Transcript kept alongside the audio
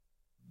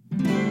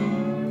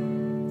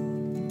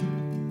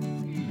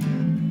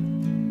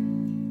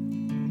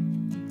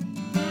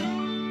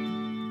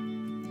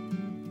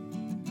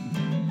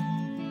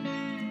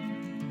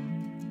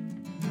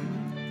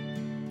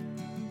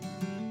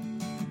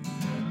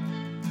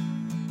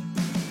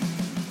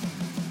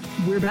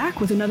We're back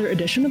with another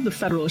edition of the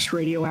Federalist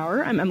Radio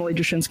Hour. I'm Emily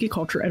Jashinsky,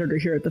 culture editor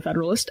here at The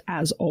Federalist.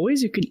 As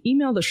always, you can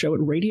email the show at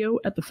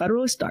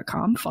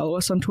radio@thefederalist.com. Follow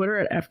us on Twitter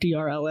at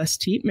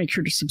FDRLST. Make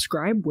sure to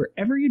subscribe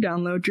wherever you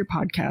download your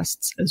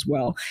podcasts as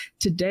well.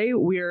 Today,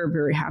 we are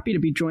very happy to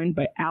be joined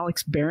by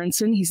Alex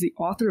Berenson. He's the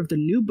author of the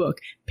new book,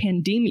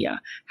 Pandemia,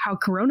 How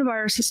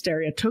Coronavirus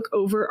Hysteria Took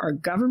Over Our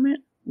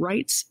Government,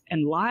 Rights,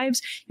 and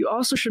Lives. You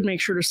also should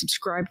make sure to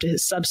subscribe to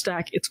his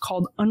Substack. It's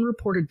called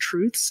Unreported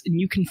Truths, and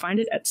you can find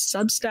it at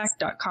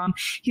substack.com.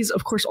 He's,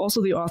 of course,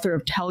 also the author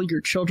of Tell Your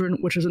Children,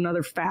 which is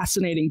another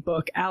fascinating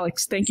book.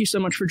 Alex, thank you so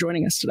much for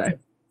joining us today.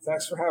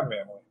 Thanks for having me,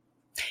 Emily.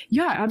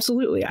 Yeah,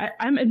 absolutely.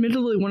 I'm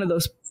admittedly one of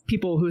those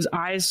people whose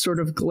eyes sort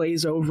of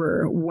glaze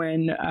over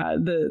when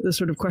the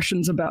sort of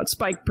questions about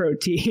spike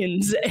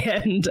proteins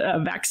and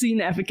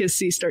vaccine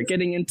efficacy start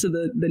getting into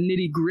the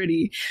nitty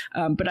gritty.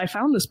 But I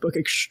found this book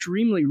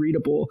extremely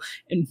readable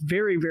and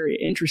very, very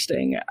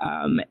interesting.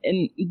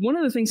 And one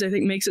of the things I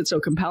think makes it so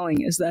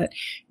compelling is that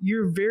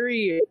you're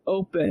very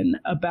open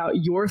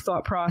about your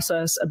thought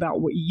process,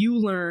 about what you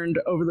learned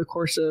over the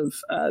course of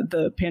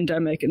the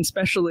pandemic, and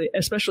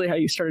especially how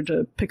you started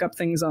to pick up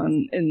things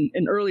on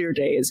in earlier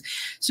days.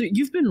 So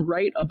you've been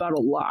right about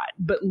a lot,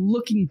 but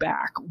looking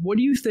back, what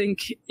do you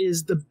think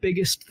is the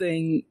biggest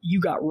thing you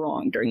got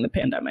wrong during the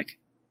pandemic?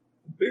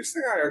 The biggest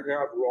thing I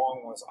got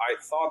wrong was I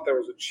thought there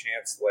was a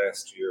chance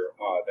last year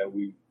that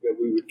we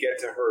would get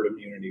to herd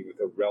immunity with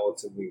a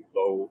relatively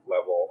low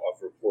level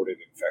of reported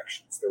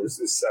infections. There was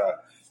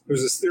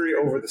this theory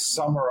over the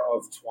summer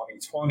of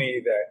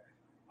 2020 that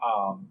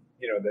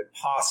that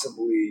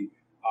possibly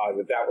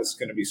that was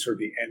going to be sort of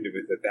the end of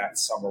it, that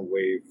summer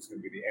wave was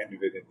going to be the end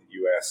of it in the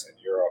U.S. and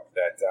Europe,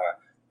 that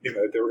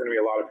there were going to be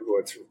a lot of people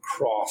that sort of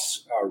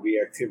cross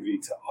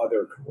reactivity to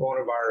other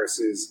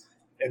coronaviruses,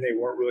 and they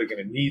weren't really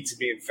going to need to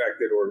be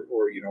infected, or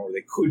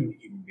they couldn't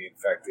even be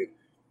infected.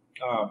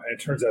 And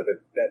it turns out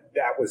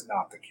that was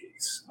not the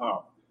case.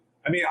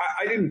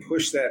 I didn't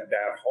push that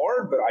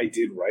hard, but I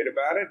did write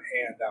about it,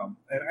 and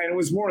it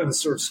was more in the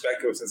sort of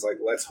speculative sense, like,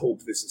 let's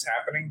hope this is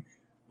happening.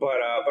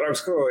 But I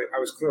was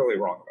clearly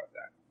wrong about that.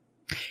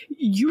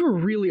 You were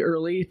really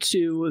early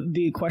to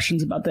the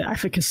questions about the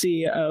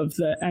efficacy of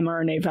the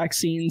mRNA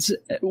vaccines.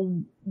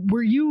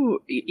 Were you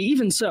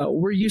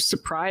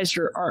surprised,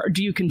 or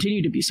do you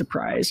continue to be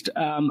surprised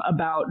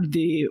about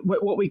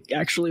what we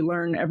actually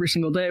learn every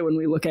single day when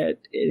we look at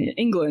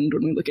England,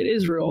 when we look at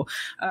Israel?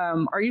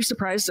 Are you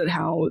surprised at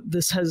how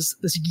this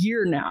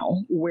year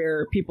now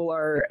where people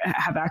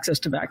have access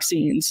to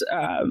vaccines?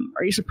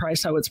 Are you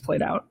surprised how it's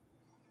played out?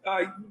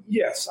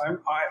 Yes,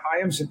 I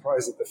am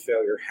surprised that the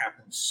failure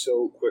happened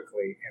so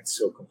quickly and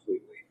so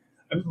completely.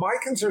 And my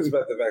concerns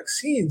about the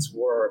vaccines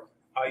were,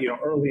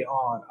 early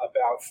on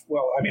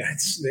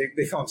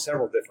they fell in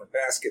several different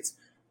baskets,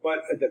 but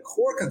the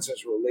core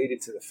concerns were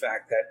related to the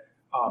fact that,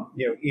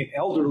 in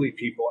elderly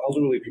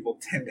people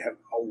tend to have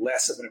a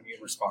less of an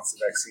immune response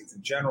to vaccines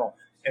in general.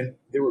 And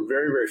there were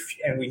very, very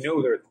few, and we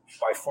know they're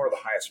by far the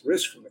highest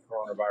risk from the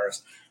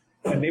coronavirus,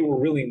 and they were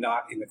really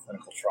not in the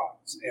clinical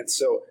trials. And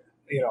so,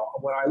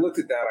 when I looked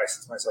at that, I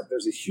said to myself,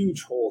 there's a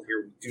huge hole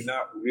here. We do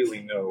not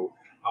really know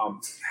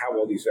how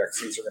well these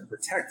vaccines are going to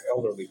protect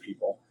elderly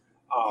people.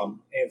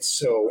 And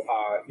so,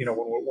 when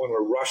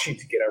we're rushing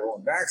to get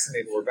everyone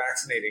vaccinated, we're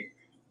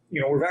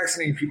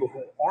vaccinating people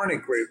who aren't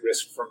at great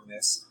risk from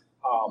this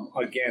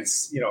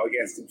against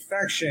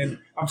infection.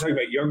 I'm talking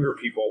about younger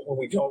people when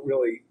we don't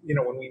really,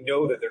 when we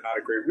know that they're not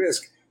at great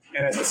risk.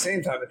 And at the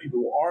same time, the people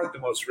who are at the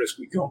most risk,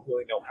 we don't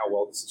really know how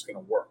well this is going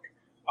to work.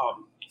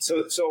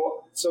 So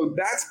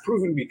that's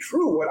proven to be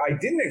true. What I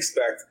didn't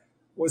expect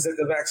was that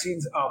the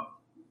vaccines,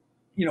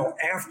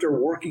 after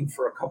working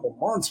for a couple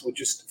months, would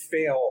just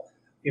fail,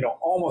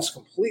 almost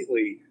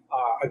completely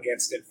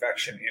against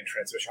infection and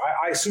transmission.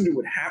 I assumed it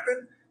would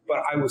happen,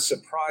 but I was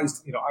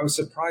surprised. I was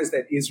surprised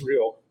that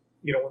Israel,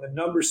 when the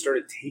numbers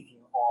started taking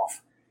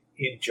off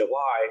in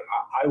July,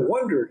 I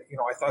wondered.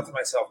 I thought to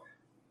myself,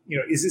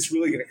 is this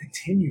really going to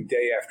continue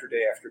day after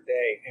day after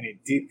day? And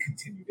it did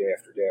continue day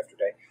after day after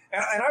day.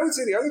 And I would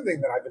say the other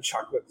thing that I've been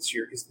shocked about this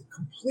year is the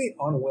complete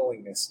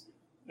unwillingness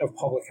of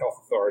public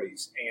health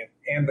authorities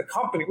and the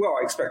company. Well,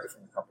 I expect it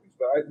from the companies,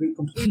 but the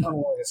complete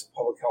unwillingness of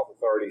public health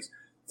authorities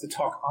to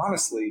talk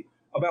honestly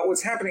about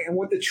what's happening and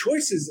what the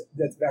choices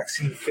that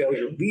vaccine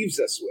failure leaves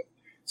us with.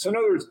 So in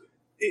other words,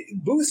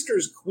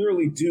 boosters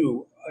clearly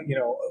do,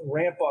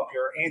 ramp up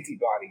your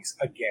antibodies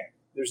again.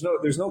 There's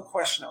no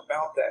question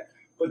about that.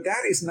 But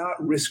that is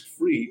not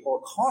risk-free or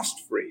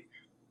cost-free.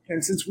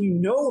 And since we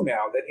know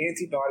now that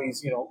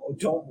antibodies,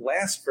 don't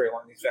last very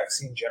long, these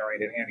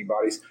vaccine-generated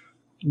antibodies,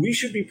 we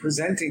should be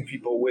presenting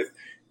people with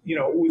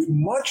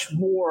much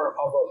more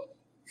of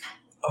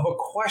a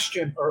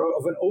question or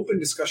of an open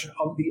discussion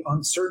of the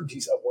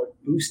uncertainties of what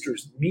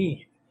boosters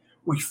mean.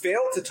 We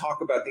fail to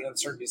talk about the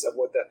uncertainties of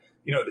what the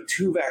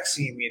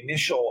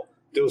initial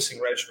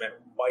dosing regimen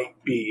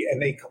might be. And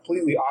they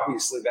completely,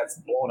 obviously, that's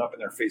blown up in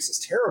their faces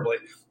terribly.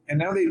 And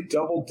now they've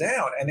doubled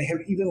down and they have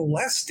even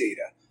less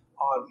data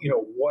on,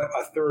 what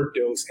a third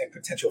dose and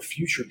potential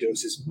future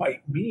doses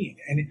might mean.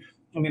 And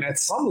I mean, at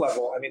some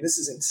level, I mean, this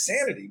is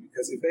insanity,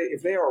 because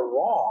if they are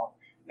wrong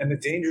and the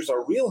dangers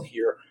are real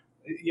here,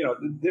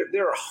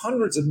 there are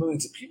hundreds of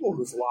millions of people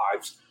whose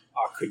lives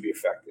could be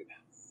affected.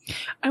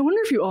 I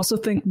wonder if you also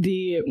think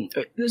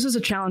this is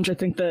a challenge I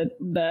think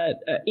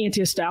that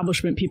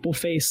anti-establishment people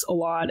face a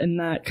lot, and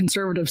that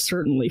conservatives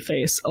certainly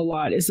face a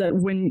lot, is that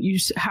when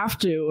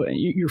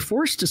you're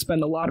forced to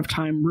spend a lot of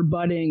time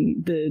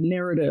rebutting the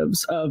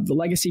narratives of the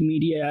legacy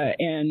media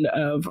and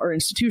of our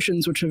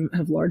institutions, which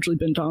have largely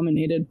been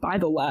dominated by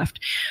the left,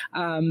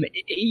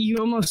 you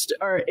almost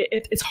are,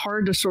 it's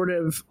hard to sort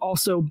of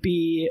also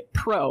be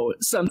pro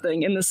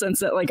something, in the sense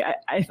that, like,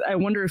 I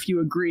wonder if you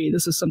agree,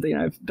 this is something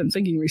I've been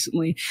thinking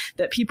recently,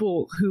 that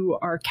people who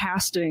are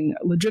casting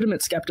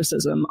legitimate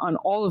skepticism on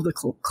all of the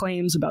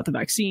claims about the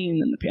vaccine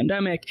and the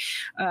pandemic,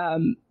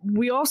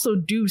 we also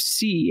do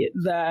see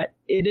that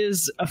it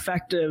is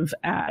effective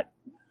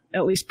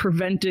at least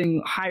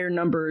preventing higher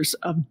numbers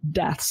of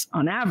deaths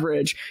on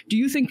average. Do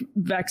you think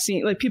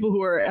people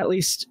who are at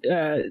least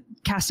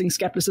casting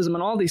skepticism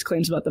on all these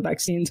claims about the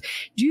vaccines,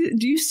 do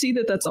you see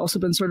that that's also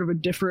been sort of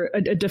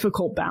a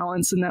difficult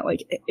balance, in that,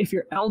 like, if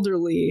you're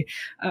elderly,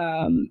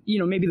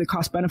 maybe the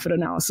cost benefit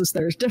analysis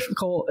there is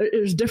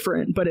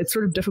different, but it's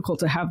sort of difficult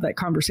to have that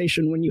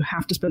conversation when you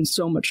have to spend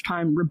so much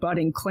time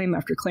rebutting claim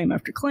after claim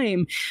after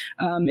claim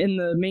in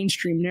the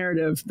mainstream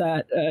narrative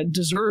that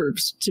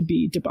deserves to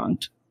be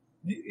debunked.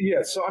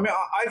 Yeah, so I mean,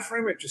 I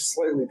frame it just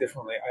slightly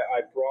differently.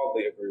 I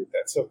broadly agree with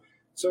that. So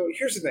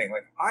here's the thing: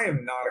 like, I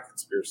am not a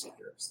conspiracy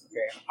theorist.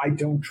 Okay, I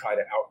don't try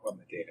to outrun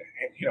the data,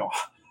 and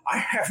I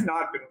have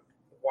not been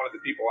one of the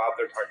people out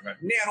there talking about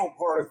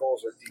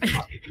nanoparticles or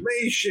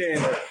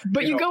depopulation.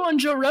 But you go on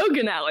Joe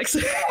Rogan, Alex.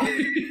 I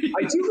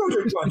do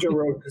go on Joe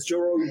Rogan, because Joe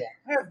Rogan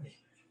won't have me.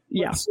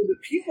 Yeah. So the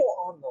people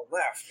on the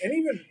left, and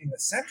even in the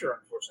center,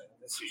 unfortunately,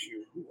 on this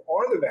issue, who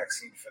are the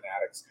vaccine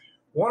fanatics,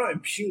 want to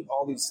impute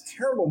all these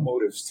terrible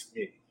motives to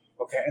me,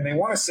 okay? And they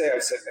want to say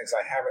I've said things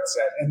I haven't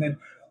said. And then,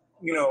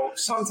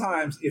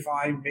 sometimes if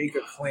I make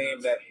a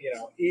claim that,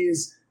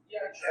 is,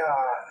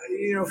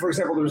 for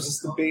example, there was this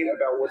debate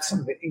about what some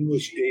of the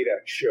English data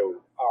showed.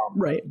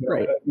 Right.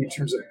 In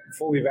terms of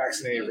fully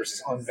vaccinated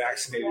versus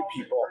unvaccinated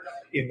people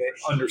in the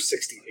under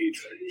 60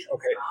 age range,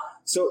 okay?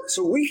 So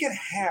you can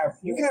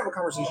have a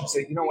conversation and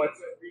say, you know what,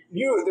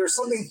 there's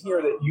something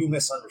here that you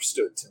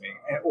misunderstood to me,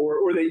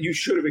 or that you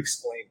should have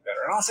explained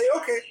better. And I'll say,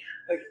 okay,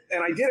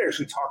 and I did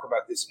actually talk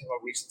about this in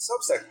a recent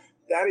Substack.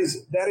 That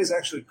is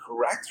actually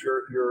correct.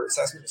 Your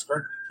assessment is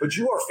correct, but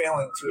you are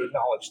failing to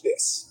acknowledge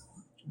this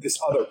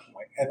other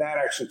point, and that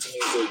actually to me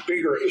is a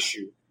bigger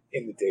issue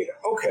in the data.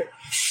 Okay,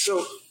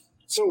 so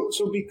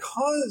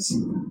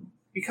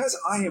because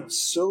I am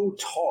so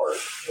tarred,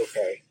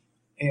 okay,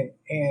 and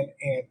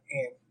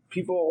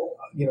people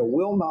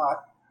will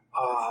not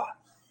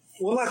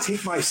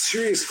take my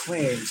serious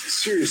claims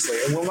seriously,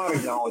 and will not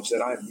acknowledge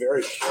that I'm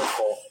very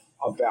careful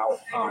about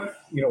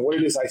what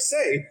it is I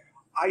say.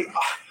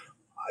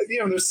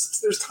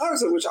 There's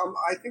times at which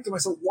I think to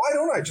myself, why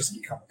don't I just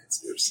become a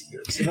conspiracy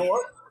theorist? You know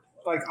what?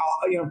 Like,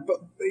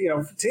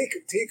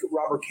 take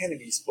Robert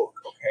Kennedy's book,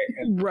 okay?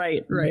 And,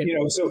 right.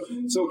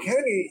 So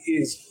Kennedy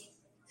is,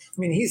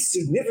 he's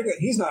significant.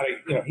 He's not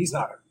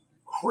a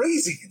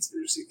crazy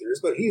conspiracy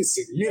theorist, but he is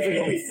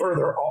significantly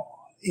further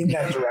in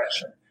that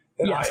direction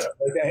than I am.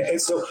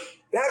 And so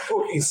that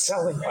book is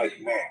selling like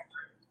mad.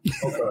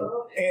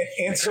 Okay.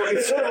 And so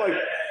it's sort of like,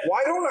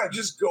 why don't I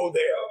just go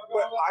there?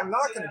 But I'm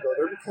not going to go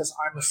there because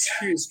I'm a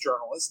serious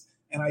journalist,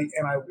 and I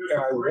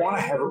want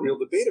to have a real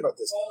debate about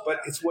this. But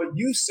it's what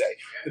you say.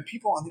 The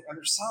people on the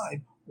other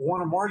side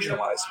want to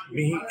marginalize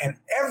me and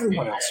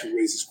everyone else who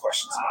raises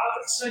questions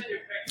about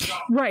this.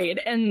 Right.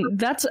 And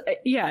that's,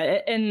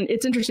 and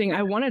it's interesting.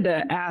 I wanted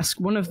to ask,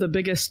 one of the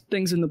biggest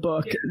things in the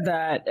book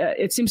that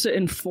it seems to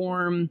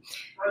inform,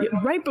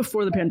 right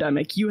before the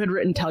pandemic, you had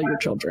written Tell Your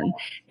Children,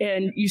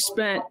 and you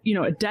spent,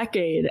 a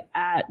decade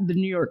at the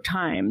New York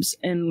Times.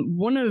 And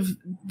one of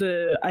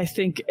the, I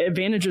think,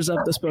 advantages of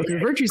this book, and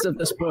virtues of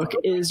this book,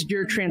 is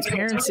your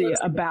transparency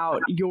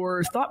about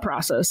your thought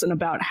process and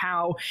about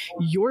how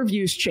your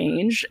views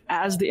changed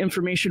as the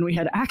information we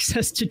had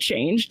access to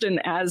changed,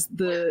 and as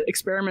the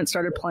experiment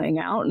started playing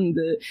out and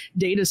the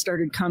data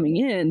started coming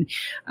in.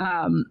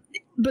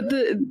 But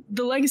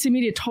the legacy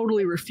media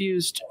totally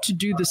refused to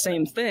do the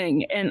same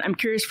thing. And I'm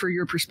curious for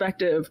your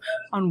perspective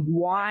on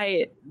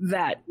why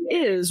that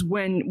is,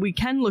 when we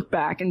can look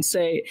back and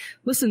say,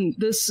 listen,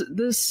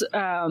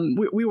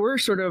 we were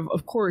sort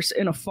of course,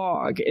 in a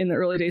fog in the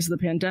early days of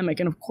the pandemic.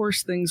 And of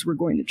course, things were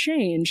going to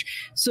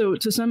change. So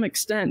to some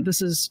extent,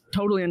 this is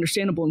totally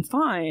understandable and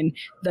fine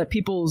that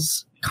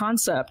people's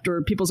concept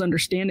or people's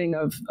understanding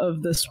of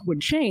this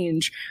would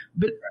change,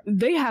 but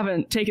they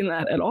haven't taken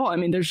that at all.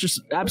 There's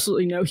just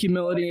absolutely no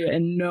humility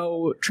and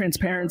no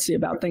transparency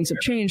about things have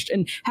changed.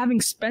 And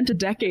having spent a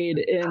decade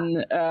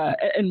in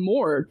and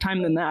more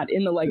time than that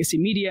in the legacy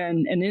media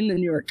and in the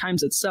New York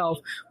Times itself,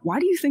 why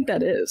do you think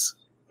that is?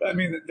 I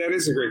mean, that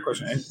is a great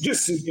question. And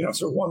just,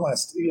 so one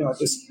last,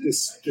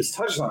 this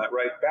touches on that,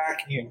 right?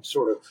 Back in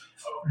sort of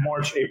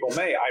March, April,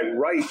 May, I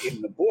write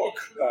in the book,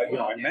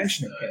 I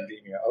mentioned in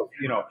Pandemia of,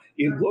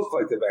 it looked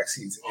like the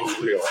vaccines in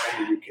Israel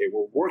and the UK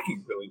were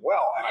working really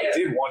well. And I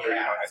did wonder,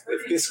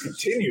 if this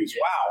continues,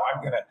 wow,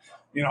 I'm going to,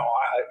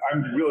 I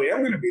really am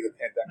going to be the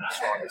pandemic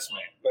strongest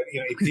man. But,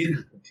 it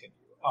didn't continue.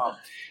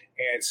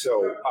 And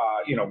so,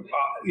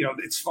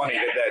 it's funny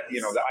that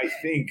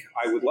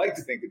I would like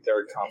to think that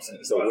Derek Thompson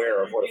is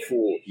aware of what a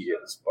fool he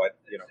is, but,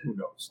 who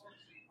knows?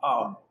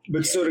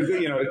 But so to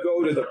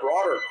go to the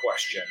broader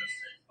question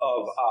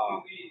of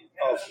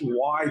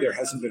why there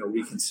hasn't been a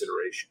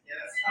reconsideration.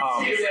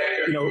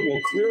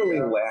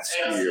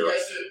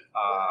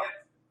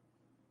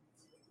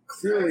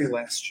 Clearly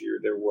last year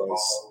there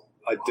was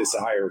a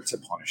desire to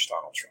punish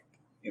Donald Trump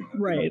in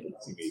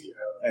the media,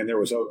 and there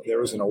was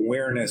an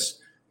awareness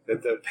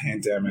that the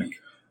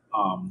pandemic,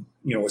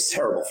 was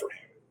terrible for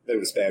him, that it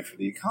was bad for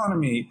the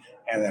economy,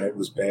 and that it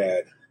was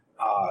bad,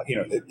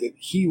 that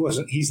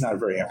he's not a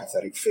very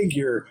empathetic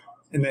figure,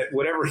 and that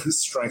whatever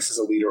his strengths as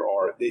a leader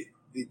are, the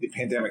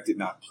pandemic did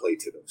not play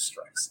to those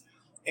strengths.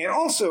 And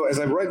also, as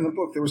I write in the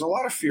book, there was a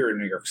lot of fear in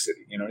New York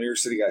City. New York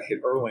City got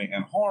hit early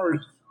and hard.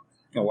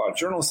 A lot of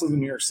journalists live in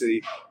New York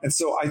City. And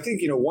so I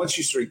think, once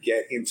you sort of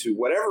get into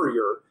whatever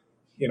your,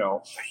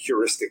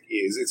 heuristic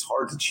is, it's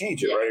hard to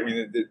change it, right? I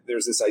mean,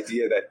 there's this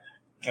idea that,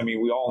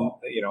 we all,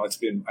 it's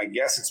been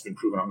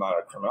proven, I'm not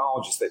a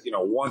criminologist, that,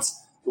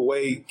 once the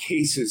way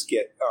cases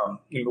get,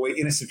 the way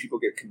innocent people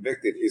get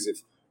convicted is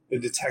if the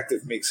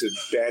detective makes a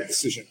bad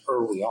decision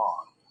early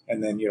on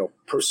and then,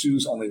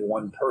 pursues only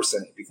one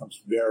person, it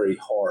becomes very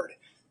hard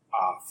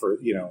for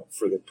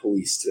the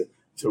police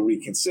to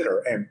reconsider.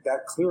 And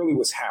that clearly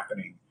was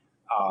happening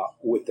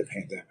with the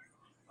pandemic.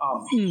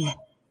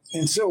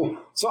 And so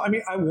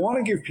I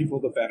want to give people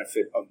the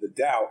benefit of the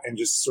doubt and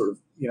just sort of,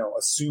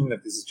 assume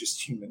that this is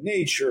just human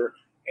nature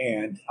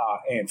and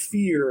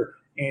fear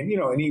and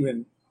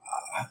even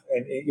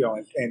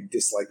and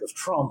dislike of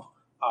Trump,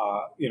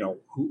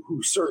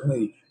 who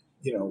certainly,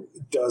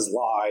 does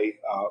lie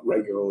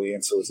regularly.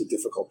 And so is a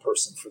difficult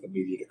person for the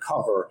media to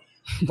cover.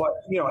 But,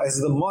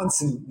 as the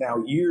months and now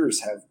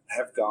years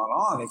have gone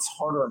on, it's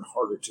harder and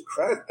harder to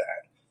credit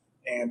that.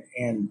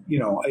 And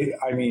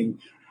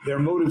their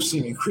motives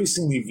seem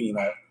increasingly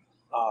venal,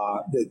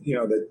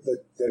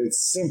 that it's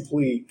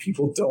simply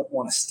people don't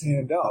want to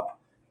stand up.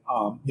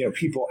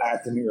 People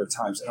at the New York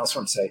Times and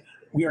elsewhere say,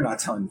 we are not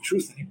telling the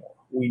truth anymore.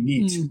 We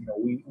need to,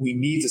 we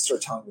need to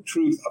start telling the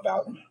truth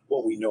about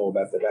what we know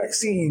about the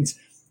vaccines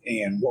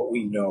and what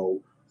we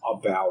know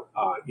about,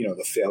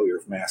 the failure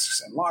of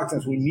masks and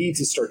lockdowns. We need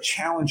to start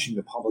challenging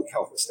the public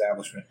health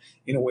establishment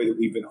in a way that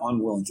we've been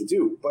unwilling to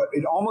do. But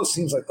it almost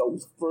seems like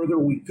the further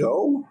we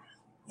go,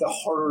 the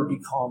harder it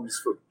becomes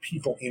for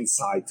people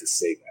inside to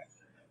say that.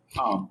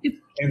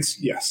 And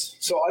yes,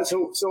 so I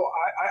don't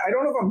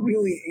know if I'm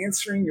really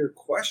answering your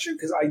question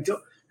because I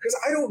don't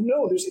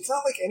know. It's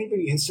not like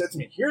anybody has said to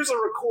me, here's a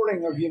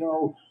recording of,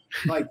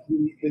 like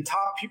the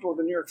top people of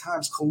the New York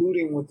Times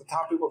colluding with the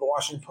top people of the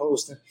Washington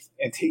Post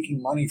and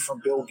taking money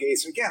from Bill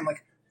Gates. Again,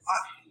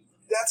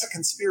 that's a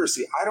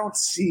conspiracy. I don't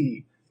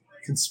see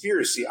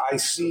conspiracy. I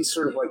see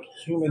sort of like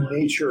human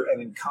nature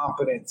and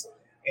incompetence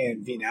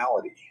and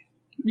venality.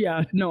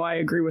 Yeah, no, I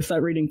agree with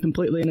that reading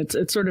completely. And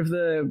it's sort of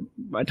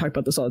I talk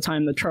about this all the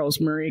time, the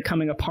Charles Murray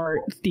coming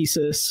apart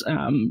thesis.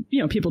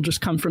 People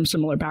just come from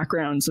similar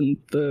backgrounds and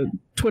the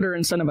Twitter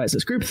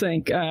incentivizes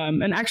groupthink.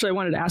 And actually, I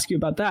wanted to ask you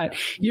about that.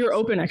 You're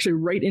open actually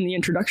right in the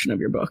introduction of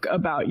your book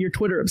about your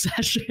Twitter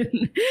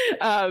obsession.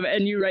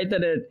 And you write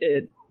that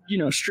it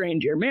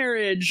strained your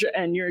marriage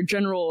and your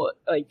general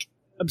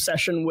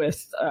obsession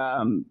with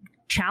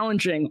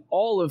challenging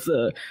all of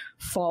the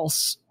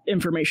false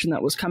information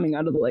that was coming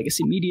out of the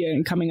legacy media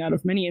and coming out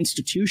of many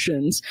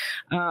institutions.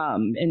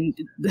 And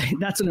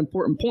that's an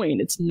important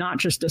point. It's not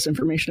just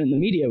disinformation in the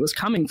media. It was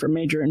coming from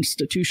major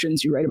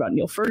institutions. You write about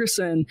Neil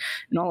Ferguson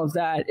and all of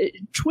that.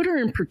 Twitter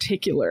in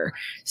particular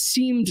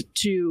seemed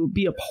to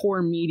be a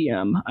poor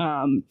medium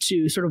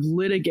to sort of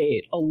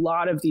litigate a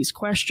lot of these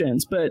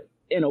questions. But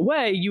in a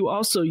way, you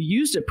also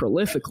used it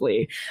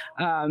prolifically.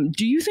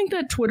 Do you think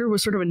that Twitter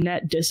was sort of a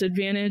net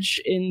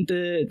disadvantage in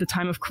the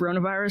time of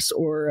coronavirus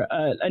or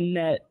a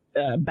net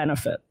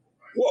benefit?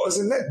 Well, it was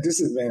a net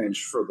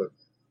disadvantage for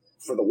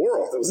the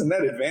world. It was a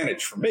net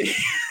advantage for me.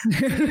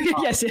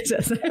 Yes.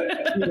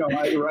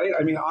 Right?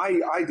 I mean,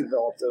 I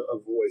developed a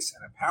voice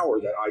and a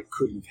power that I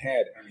couldn't have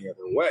had any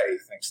other way,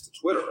 thanks to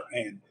Twitter.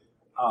 And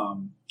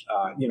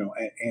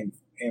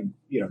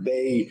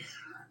they.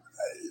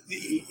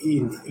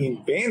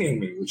 In banning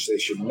me, which they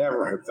should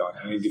never have done,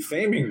 and in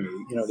defaming me,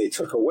 they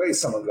took away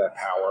some of that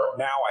power.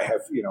 Now I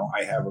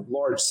have a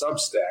large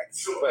Substack,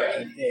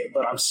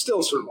 but I'm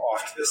still sort of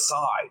off to the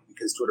side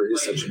because Twitter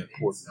is such an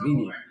important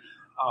medium.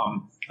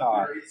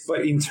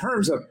 But in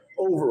terms of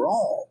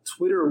overall,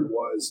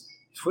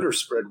 Twitter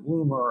spread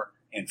rumor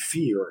and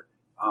fear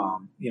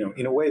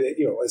in a way that,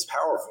 as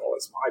powerful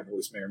as my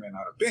voice may or may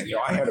not have been.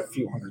 I had a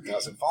few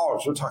 100,000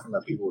 followers. We're talking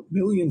about people with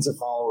millions of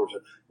followers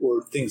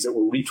or things that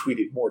were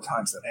retweeted more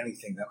times than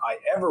anything that I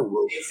ever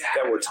wrote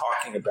that were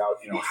talking about,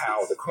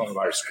 how the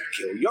coronavirus could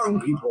kill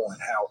young people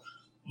and how,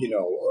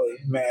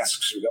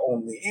 masks are the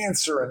only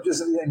answer. And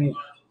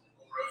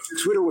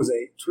Twitter was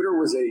a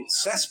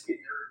cesspool.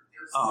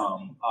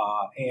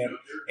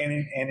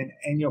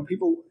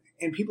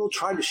 People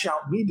tried to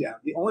shout me down.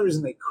 The only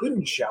reason they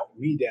couldn't shout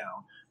me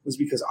down was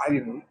because I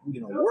didn't,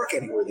 work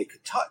anywhere they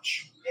could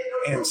touch.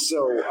 And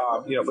so,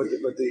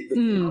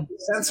 the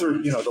censor,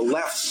 the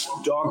left's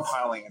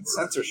dogpiling and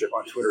censorship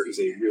on Twitter is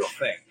a real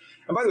thing.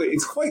 And by the way,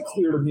 it's quite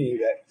clear to me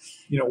that,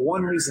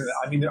 one reason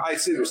I'd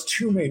say there's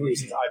two main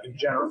reasons I've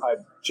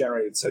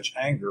generated such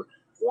anger.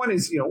 One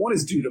is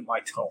due to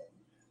my tone,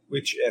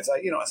 which as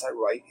I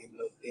write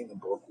in the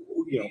book,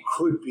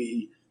 could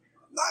be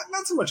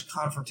not so much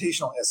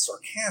confrontational as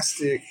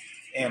sarcastic.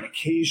 And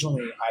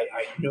occasionally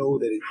I know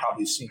that it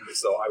probably seemed as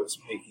though I was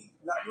making,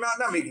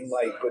 not making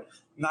light, but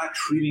not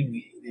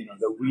treating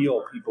the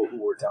real people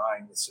who were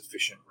dying with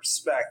sufficient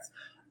respect.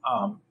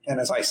 And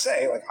as I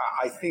say,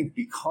 I think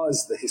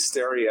because the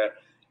hysteria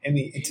and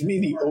to me,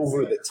 the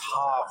over the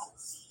top,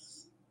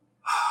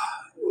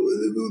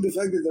 the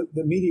fact that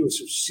the media was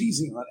sort of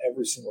seizing on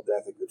every single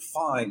death it could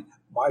find,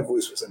 my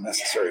voice was a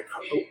necessary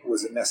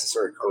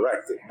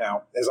corrective.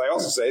 Now, as I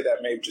also say,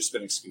 that may have just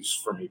been an excuse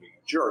for me being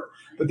a jerk.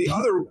 But the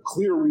other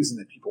clear reason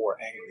that people were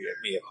angry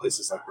at me at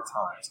places like the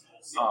Times,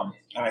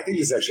 and I think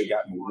this has actually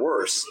gotten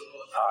worse,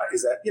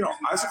 is that,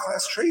 I was a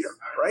class traitor,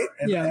 right?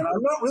 And I'm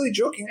not really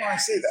joking when I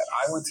say that.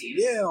 I went to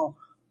Yale.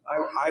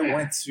 I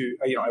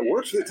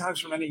worked for the Times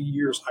for many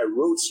years. I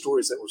wrote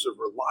stories that were sort of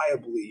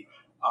reliably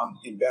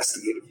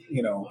investigative,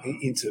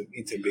 into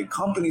big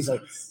companies.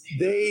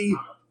 They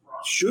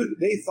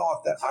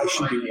thought that I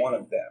should be one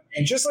of them.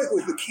 And just like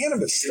with the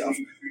cannabis stuff,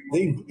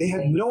 they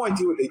had no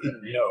idea what they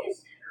didn't know.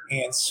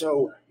 And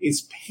so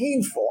it's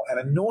painful and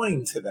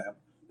annoying to them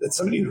that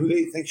somebody who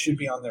they think should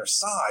be on their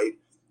side,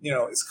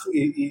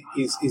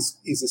 is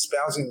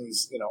espousing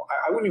these,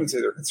 I wouldn't even say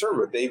they're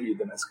conservative. They view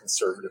them as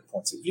conservative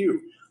points of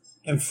view.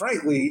 And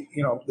frankly,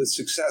 the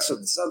success of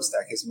the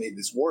Substack has made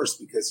this worse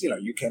because,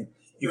 you can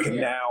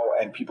now,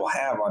 and people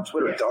have on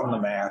Twitter, done the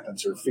math and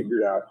sort of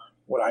figured out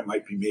what I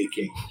might be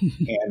making,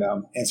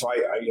 and so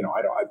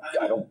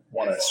I don't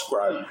want to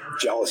ascribe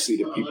jealousy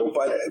to people,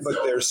 but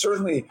there's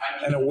certainly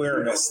an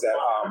awareness that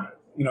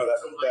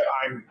that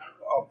I'm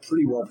a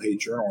pretty well paid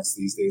journalist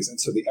these days, and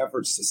so the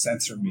efforts to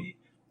censor me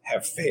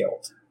have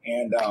failed,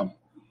 and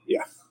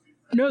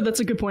No, that's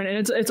a good point,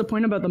 and it's a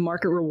point about the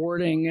market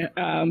rewarding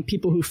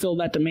people who fill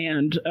that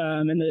demand,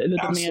 and the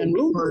demand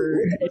for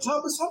the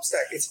top of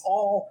Substack. It's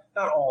all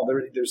not all.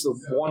 There's the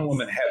one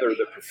woman, Heather,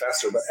 the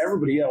professor, but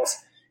everybody else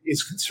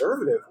is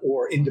conservative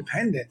or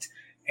independent,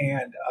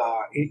 and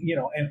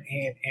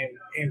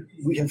and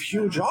we have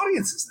huge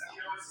audiences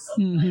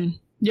now. Mm-hmm.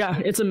 Yeah,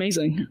 it's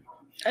amazing.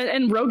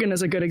 And Rogan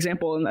is a good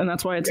example, and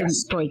that's why it's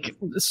so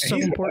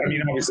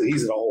important. Obviously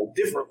he's at a whole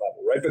different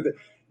level, right? But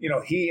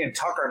he and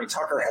Tucker.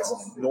 Tucker has an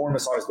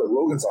enormous audience, but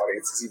Rogan's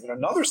audience is even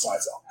another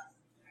size up.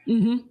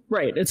 Mm-hmm.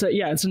 Right. It's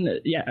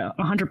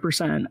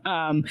 100%.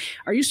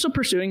 Are you still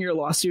pursuing your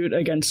lawsuit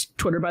against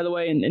Twitter, by the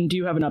way? And do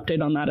you have an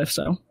update on that? If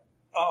so,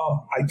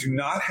 I do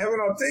not have an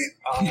update.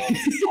 I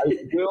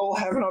will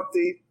have an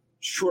update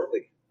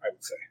shortly, I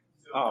would say.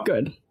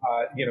 Good.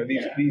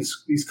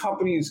 These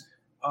companies,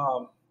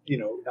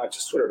 not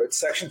just Twitter, but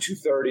Section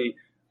 230,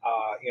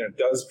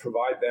 does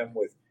provide them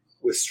with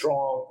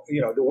strong,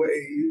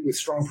 with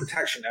strong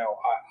protection. Now,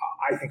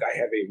 I think I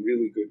have a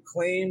really good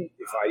claim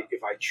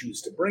if I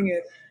choose to bring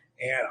it,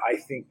 and I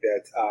think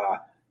that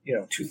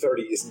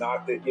 230 is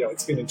not that.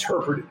 It's been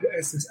interpreted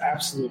as this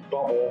absolute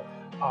bubble,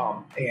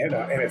 and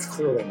it's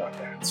clearly not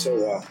that.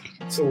 So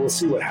we'll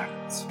see what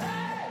happens.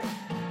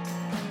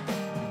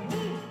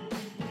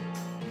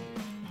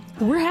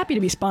 We're happy to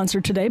be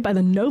sponsored today by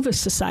the Novus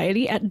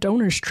Society at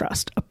Donors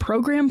Trust, a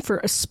program for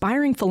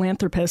aspiring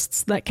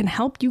philanthropists that can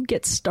help you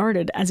get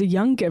started as a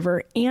young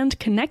giver and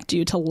connect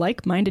you to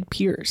like-minded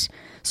peers.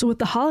 So with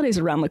the holidays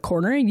around the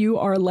corner, you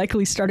are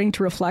likely starting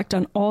to reflect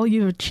on all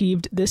you've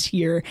achieved this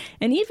year,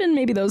 and even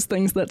maybe those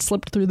things that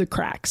slipped through the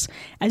cracks.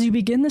 As you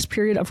begin this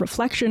period of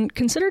reflection,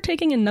 consider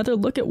taking another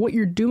look at what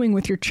you're doing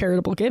with your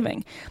charitable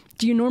giving.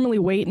 Do you normally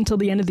wait until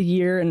the end of the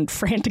year and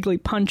frantically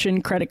punch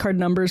in credit card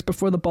numbers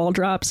before the ball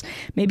drops?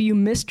 Maybe you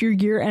missed your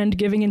year-end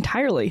giving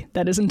entirely.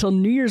 That is until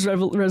New Year's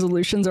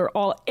resolutions are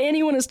all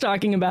anyone is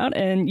talking about,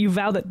 and you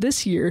vow that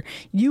this year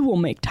you will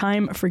make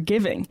time for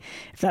giving.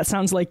 If that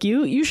sounds like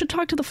you, you should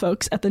talk to the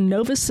folks at the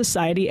Novus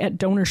Society at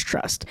Donors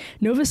Trust.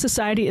 Novus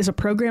Society is a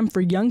program for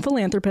young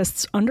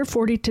philanthropists under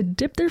 40 to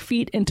dip their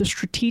feet into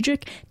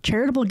strategic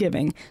charitable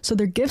giving so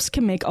their gifts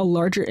can make a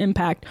larger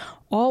impact,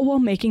 all while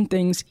making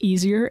things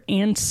easier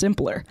and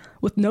simpler.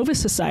 With Nova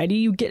Society,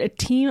 you get a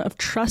team of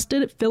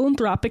trusted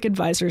philanthropic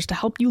advisors to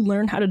help you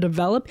learn how to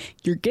develop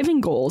your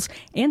giving goals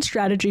and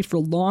strategy for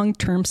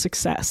long-term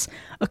success.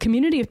 A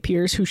community of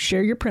peers who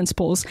share your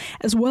principles,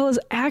 as well as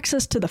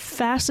access to the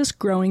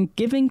fastest-growing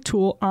giving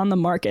tool on the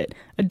market,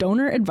 a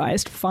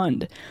donor-advised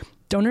fund.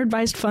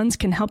 Donor-advised funds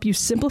can help you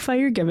simplify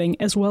your giving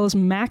as well as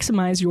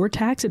maximize your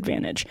tax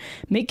advantage.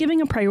 Make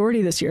giving a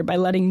priority this year by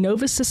letting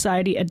Nova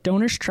Society at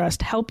Donors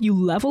Trust help you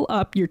level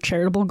up your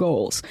charitable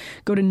goals.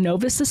 Go to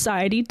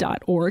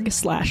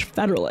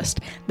novasociety.org/Federalist.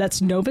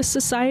 That's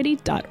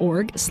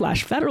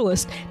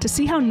novasociety.org/Federalist to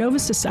see how Nova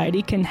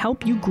Society can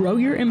help you grow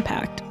your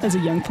impact as a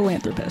young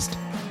philanthropist.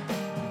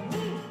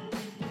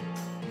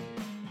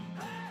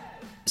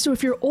 So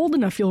if you're old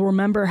enough, you'll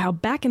remember how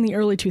back in the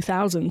early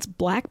 2000s,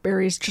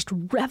 BlackBerrys just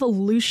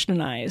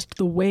revolutionized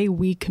the way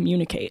we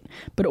communicate.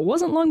 But it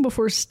wasn't long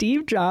before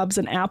Steve Jobs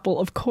and Apple,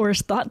 of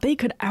course, thought they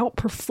could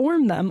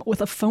outperform them with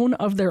a phone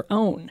of their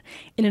own.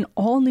 In an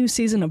all-new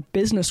season of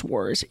Business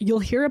Wars, you'll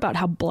hear about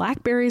how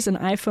BlackBerrys and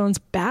iPhones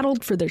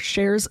battled for their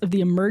shares of the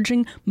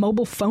emerging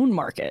mobile phone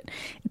market.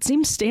 It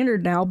seems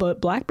standard now,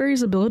 but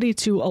BlackBerry's ability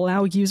to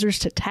allow users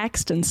to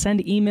text and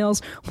send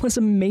emails was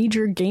a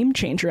major game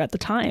changer at the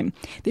time.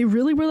 They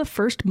really were the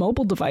first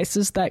mobile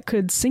devices that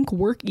could sync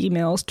work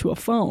emails to a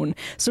phone.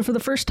 So for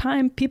the first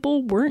time,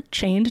 people weren't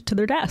chained to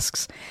their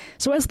desks.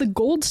 So as the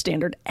gold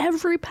standard,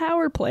 every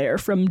power player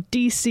from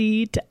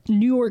DC to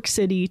New York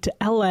City to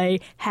LA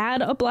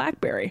had a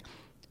BlackBerry.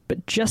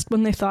 But just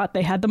when they thought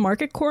they had the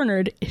market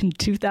cornered in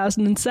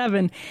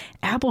 2007,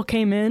 Apple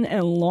came in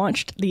and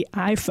launched the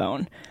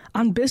iPhone.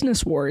 On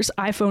Business Wars,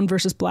 iPhone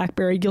versus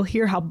BlackBerry, you'll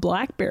hear how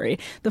BlackBerry,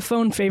 the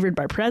phone favored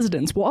by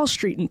presidents, Wall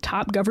Street, and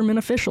top government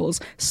officials,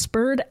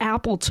 spurred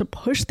Apple to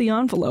push the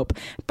envelope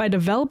by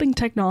developing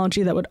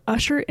technology that would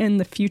usher in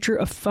the future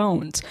of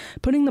phones,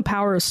 putting the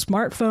power of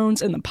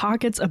smartphones in the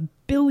pockets of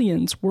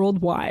billions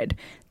worldwide.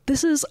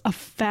 This is a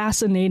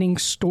fascinating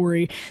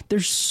story.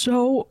 There's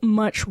so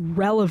much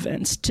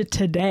relevance to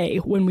today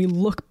when we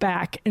look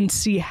back and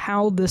see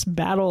how this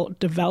battle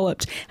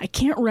developed. I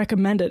can't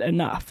recommend it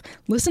enough.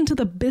 Listen to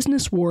the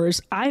Business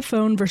Wars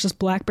iPhone versus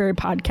BlackBerry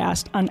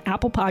podcast on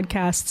Apple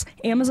Podcasts,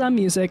 Amazon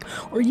Music,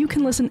 or you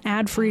can listen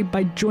ad-free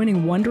by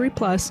joining Wondery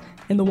Plus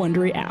in the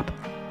Wondery app.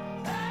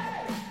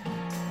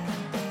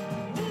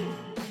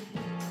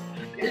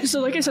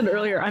 So like I said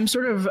earlier, I'm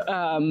sort of,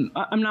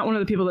 I'm not one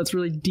of the people that's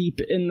really deep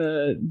in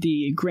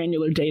the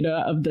granular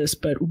data of this,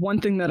 but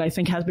one thing that I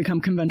think has become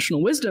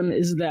conventional wisdom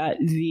is that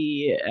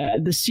the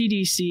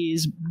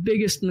CDC's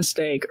biggest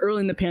mistake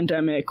early in the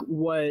pandemic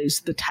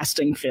was the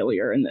testing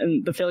failure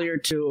and the failure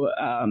to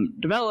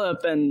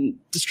develop and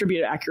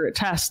distribute accurate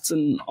tests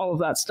and all of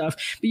that stuff.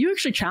 But you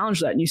actually challenge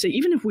that and you say,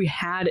 even if we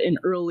had an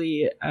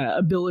early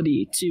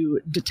ability to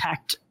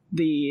detect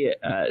the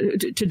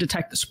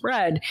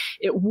spread,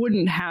 it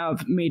wouldn't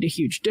have made a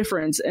huge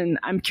difference. And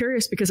I'm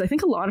curious because I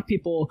think a lot of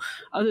people,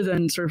 other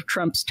than sort of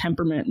Trump's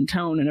temperament and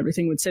tone and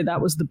everything, would say that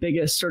was the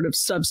biggest sort of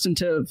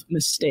substantive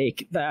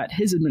mistake that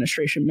his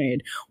administration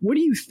made. What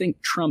do you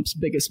think Trump's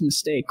biggest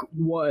mistake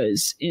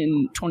was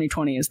in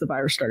 2020 as the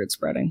virus started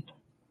spreading?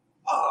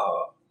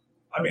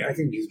 I mean, I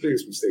think his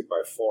biggest mistake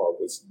by far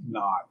was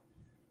not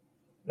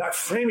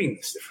framing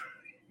this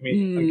differently. I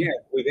mean, again,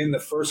 within the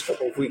first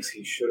couple of weeks,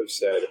 he should have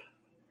said,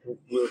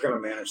 we're going to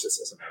manage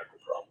this as a medical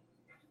problem.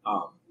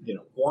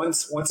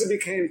 Once it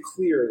became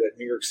clear that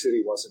New York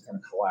City wasn't going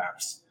to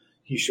collapse,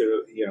 he should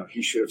have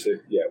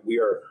said, yeah, we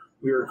are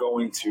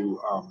going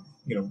to,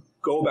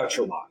 go about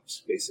your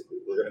lives. Basically,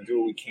 we're going to do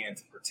what we can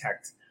to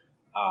protect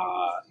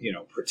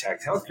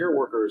healthcare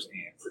workers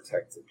and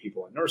protect the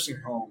people in nursing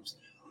homes.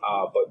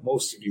 But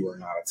most of you are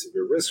not at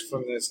severe risk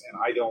from this, and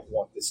I don't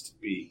want this to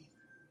be,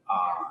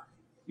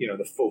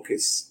 the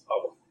focus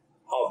of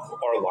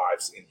our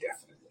lives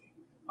indefinitely.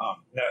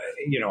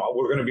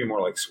 We're going to be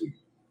more like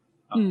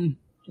Sweden.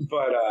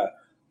 But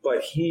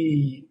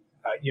he,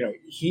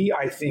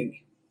 I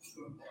think,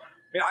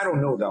 I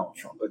don't know Donald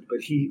Trump, but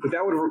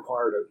that would have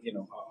required a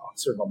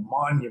sort of a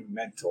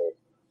monumental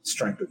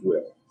strength of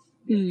will,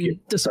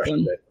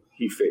 discipline that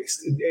he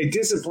faced, a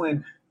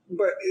discipline,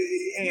 but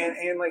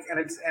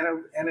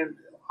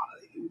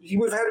he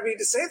would have had to be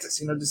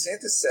DeSantis.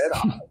 DeSantis said,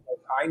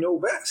 I know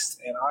best,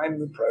 and I'm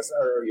the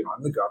president, or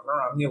I'm the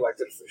governor, I'm the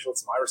elected official.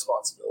 It's my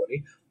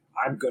responsibility.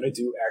 I'm going to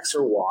do X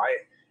or Y,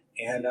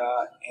 and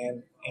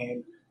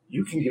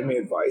you can give me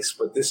advice,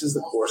 but this is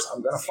the course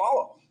I'm going to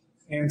follow.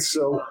 And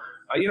so,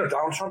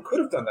 Donald Trump could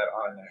have done that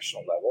on a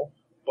national level,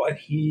 but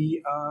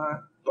he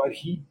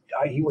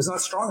was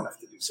not strong enough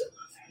to do so.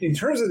 In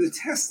terms of the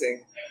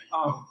testing,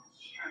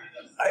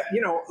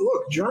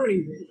 look,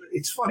 Germany.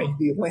 It's funny,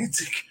 the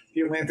Atlantic,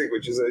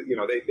 which is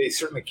they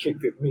certainly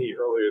kicked at me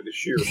earlier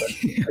this year, but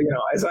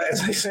as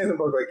I say in the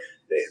book, like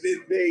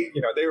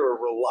they were a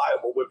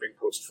reliable whipping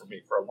post for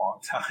me for a long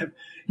time,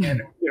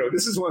 and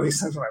this is one of these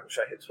times when I wish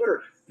I hit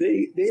Twitter.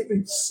 They've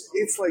been.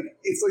 It's like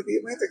the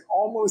Atlantic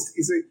almost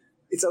is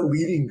a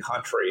leading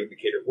contrary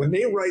indicator. When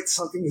they write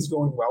something is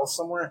going well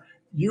somewhere,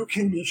 you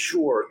can be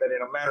sure that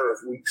in a matter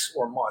of weeks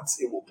or months,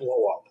 it will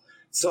blow up.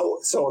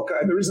 So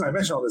and the reason I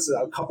mention all this is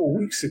a couple of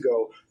weeks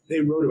ago, they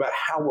wrote about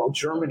how well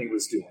Germany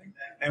was doing.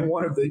 And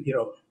one of the,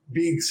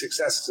 big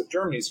successes of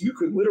Germany is you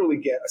could literally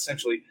get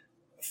essentially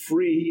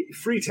free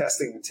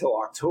testing until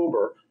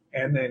October,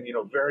 and then,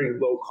 very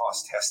low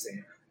cost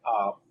testing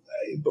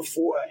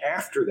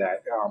after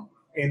that.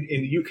 In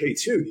the UK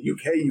too, the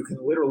UK, you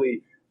can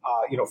literally,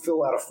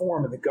 fill out a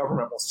form and the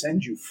government will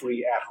send you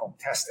free at-home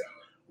testing.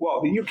 Well,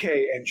 the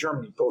UK and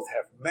Germany both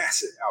have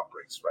massive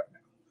outbreaks right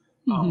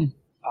now.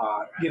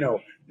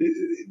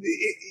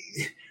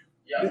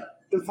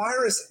 The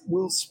virus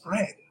will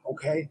spread,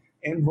 okay?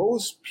 And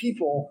most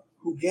people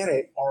who get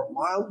it are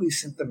mildly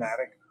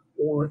symptomatic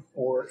or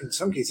in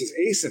some cases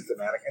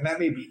asymptomatic. And that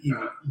may be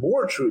even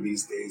more true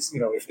these days,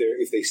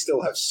 if they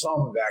still have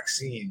some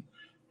vaccine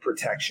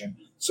protection.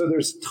 So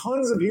there's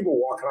tons of people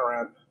walking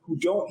around who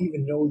don't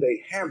even know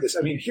they have this.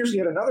 I mean, here's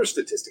yet another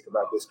statistic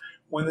about this.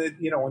 When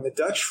the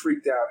Dutch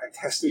freaked out and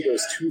tested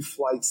those 2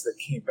 flights that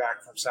came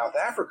back from South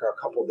Africa a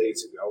couple of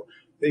days ago,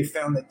 they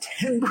found that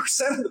 10%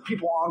 of the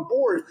people on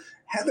board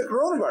had the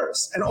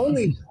coronavirus, and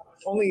only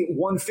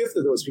 1/5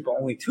 of those people,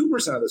 only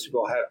 2% of those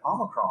people had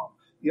Omicron.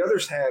 The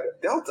others had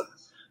Delta.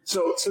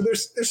 So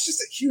there's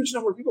just a huge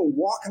number of people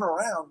walking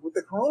around with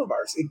the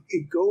coronavirus.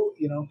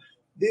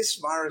 This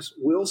virus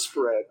will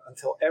spread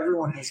until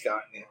everyone has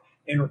gotten it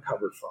and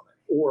recovered from it,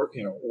 or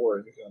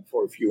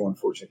for a few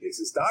unfortunate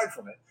cases died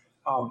from it.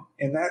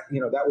 And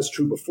that was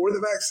true before the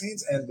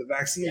vaccines, and the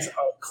vaccines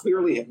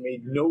clearly have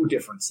made no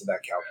difference to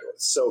that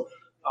calculus.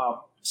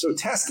 So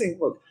testing,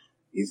 look,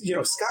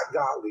 Scott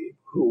Gottlieb,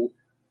 who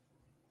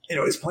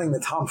is playing the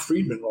Tom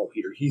Friedman role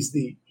here. He's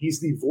the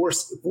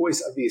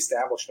voice of the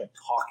establishment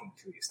talking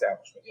to the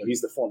establishment. He's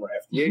the former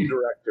FDA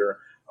director.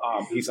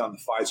 He's on the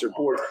Pfizer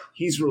board.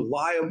 He's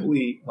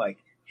reliably,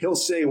 he'll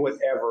say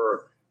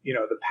whatever,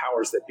 the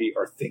powers that be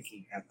are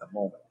thinking at the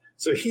moment.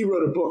 So he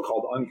wrote a book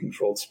called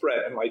Uncontrolled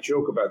Spread. And my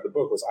joke about the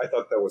book was I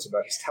thought that was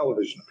about his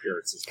television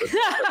appearances. But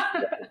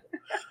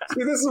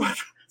see, this is why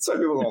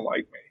people don't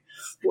like me.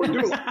 Or do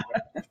like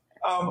me.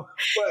 So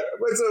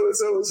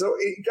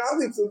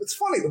Gottlieb, it's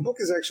funny. The book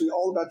is actually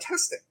all about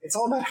testing. It's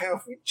all about how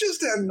if we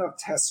just had enough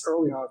tests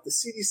early on, if the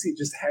CDC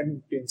just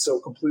hadn't been so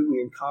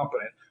completely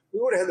incompetent, we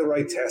would have had the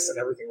right tests and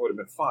everything would have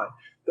been fine.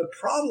 The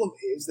problem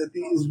is that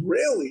the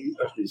Israelis,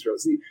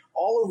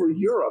 all over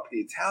Europe,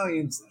 the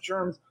Italians, the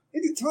Germans, they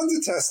did tons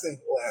of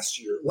testing last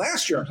year.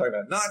 Last year, I'm talking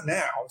about, not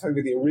now. I'm talking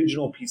about the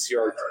original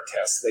PCR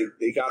tests.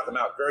 They got them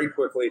out very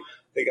quickly.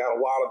 They got a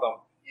lot of them,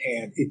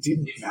 and it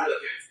didn't matter.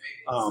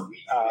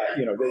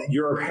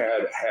 Europe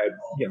had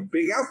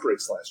big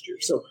outbreaks last year.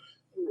 So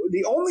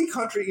the only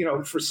country,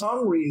 for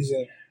some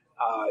reason,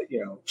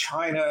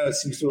 China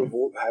seems to have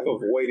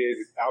avoided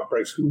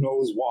outbreaks. Who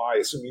knows why?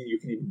 Assuming you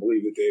can even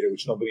believe the data,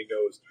 which nobody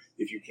knows.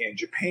 If you can,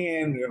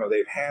 Japan,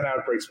 they've had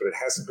outbreaks, but it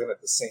hasn't been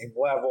at the same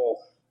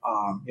level.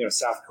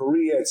 South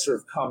Korea, it's sort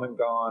of come and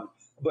gone.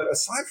 But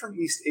aside from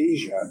East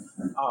Asia,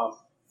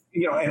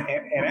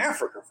 and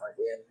Africa,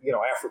 frankly, and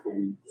Africa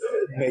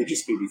may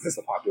just be because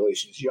the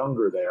population is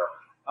younger there.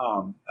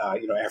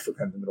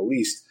 Africa and the Middle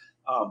East,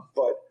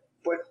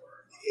 but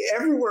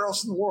everywhere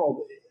else in the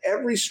world,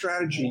 every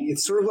strategy,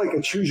 it's sort of like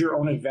a choose your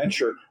own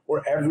adventure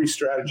where every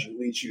strategy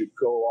leads you to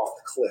go off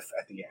the cliff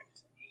at the end.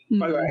 Mm-hmm.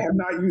 By the way, I have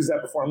not used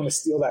that before. I'm going to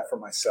steal that for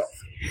myself.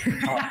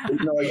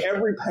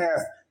 Every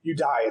path, you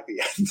die at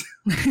the end.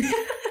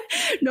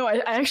 No,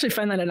 I actually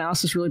find that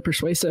analysis really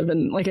persuasive.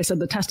 And like I said,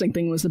 the testing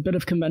thing was a bit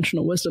of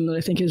conventional wisdom that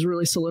I think has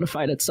really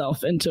solidified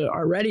itself into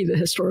already the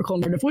historical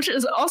narrative, which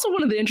is also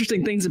one of the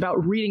interesting things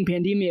about reading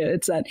Pandemia.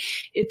 It's that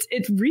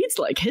it reads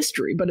like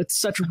history, but it's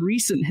such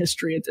recent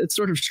history. It's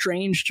sort of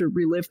strange to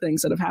relive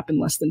things that have happened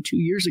less than 2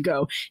 years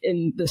ago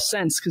in this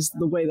sense, because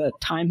the way that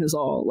time has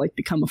all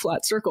become a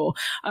flat circle.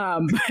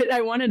 But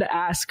I wanted to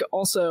ask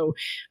also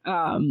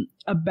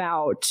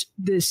about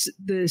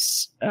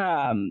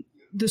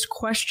this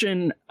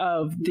question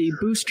of the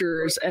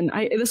boosters, and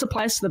this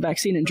applies to the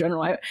vaccine in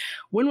general.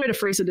 One way to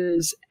phrase it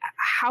is,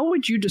 how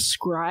would you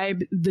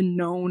describe the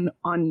known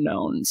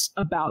unknowns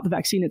about the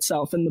vaccine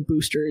itself and the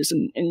boosters?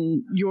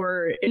 And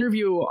your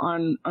interview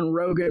on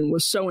Rogan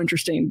was so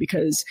interesting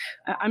because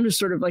I'm just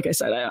sort of, like I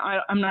said,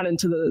 I'm not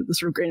into the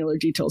sort of granular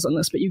details on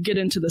this, but you get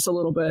into this a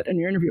little bit in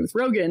your interview with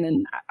Rogan,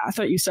 and I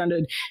thought you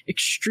sounded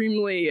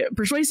extremely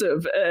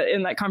persuasive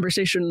in that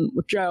conversation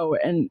with Joe.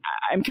 And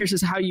I'm curious as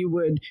to how you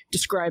would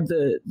describe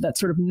that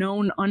sort of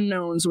known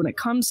unknowns when it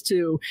comes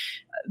to,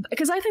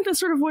 because I think that's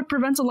sort of what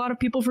prevents a lot of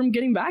people from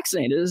getting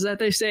vaccinated, is that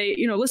they say,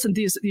 listen,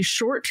 these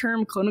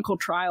short-term clinical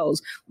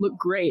trials look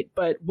great,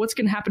 but what's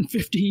going to happen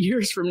 50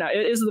 years from now?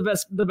 Is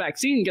the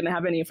vaccine going to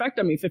have any effect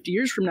on me 50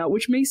 years from now?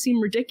 Which may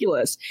seem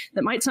ridiculous.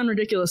 That might sound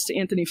ridiculous to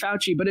Anthony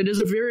Fauci, but it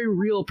is a very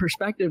real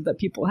perspective that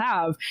people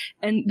have.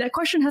 And that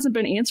question hasn't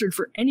been answered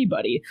for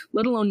anybody,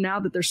 let alone now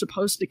that they're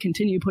supposed to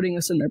continue putting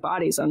this in their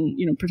bodies on,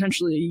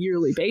 potentially a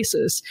yearly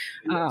basis.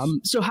 Yes.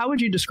 So how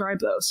would you describe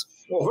those?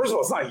 Well, first of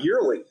all, it's not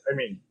yearly. I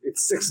mean,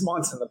 it's 6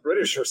 months, and the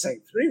British are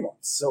saying 3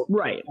 months. So,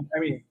 right. I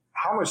mean,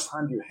 how much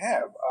time do you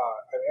have?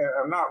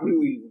 I'm not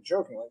really even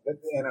joking. Like that,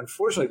 and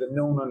unfortunately, the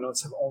known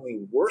unknowns have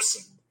only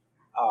worsened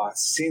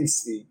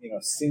since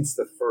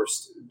the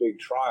first big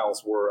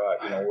trials were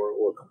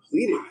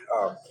completed,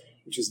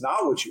 which is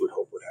not what you would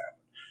hope would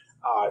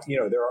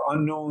happen. There are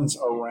unknowns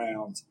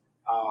around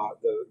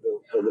the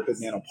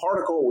lipid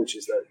nanoparticle, which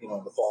is the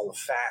ball of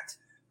fat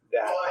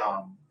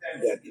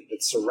that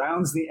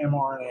surrounds the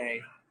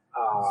mRNA.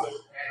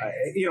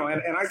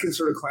 And I can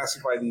sort of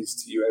classify these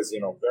to you as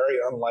very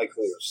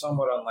unlikely or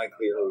somewhat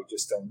unlikely, or we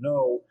just don't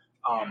know.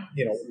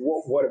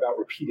 What about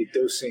repeated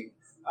dosing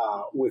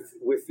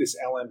with this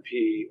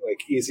LNP?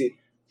 Like, is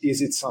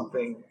it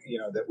something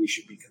that we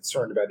should be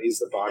concerned about? Is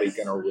the body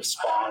going to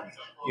respond?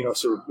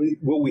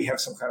 Will we have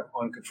some kind of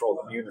uncontrolled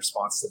immune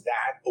response to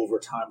that over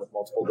time with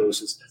multiple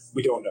doses?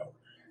 We don't know.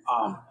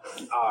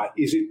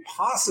 Is it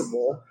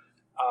possible,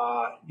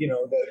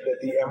 that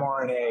the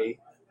mRNA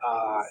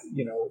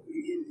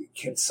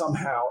can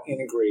somehow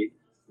integrate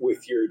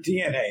with your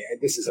DNA?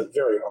 And this is a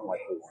very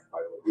unlikely one, by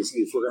the way.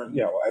 If we're going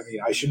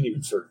to, I shouldn't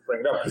even sort of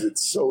bring it up because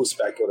it's so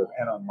speculative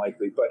and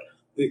unlikely. But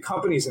the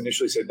companies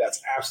initially said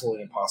that's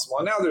absolutely impossible.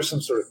 And now there's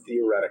some sort of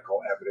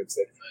theoretical evidence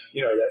that,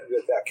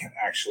 that can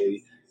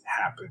actually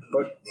happen.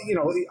 But,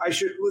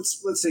 let's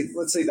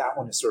say that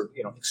one is sort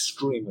of,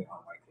 extremely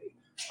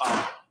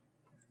unlikely.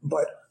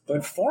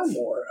 But far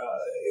more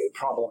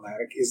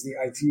problematic is the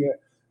idea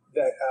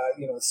that,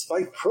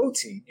 spike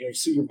protein,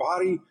 so your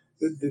body,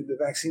 the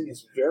vaccine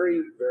is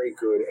very, very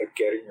good at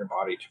getting your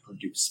body to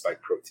produce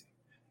spike protein.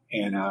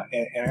 And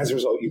as a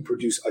result, you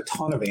produce a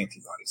ton of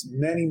antibodies,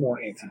 many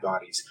more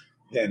antibodies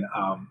than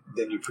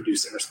you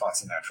produce in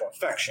response to natural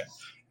infection.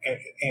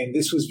 And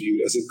this was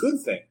viewed as a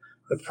good thing.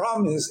 The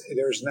problem is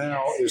there's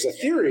a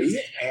theory,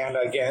 and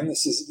again,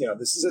 this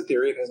is a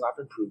theory, it has not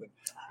been proven,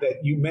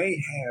 that you may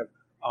have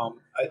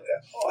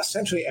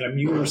essentially an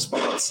immune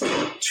response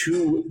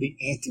to the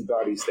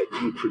antibodies that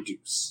you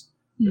produce.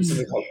 There's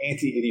something called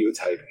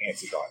anti-idiotype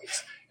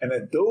antibodies, and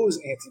that those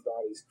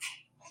antibodies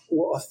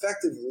will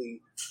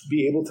effectively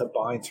be able to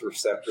bind to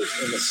receptors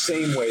in the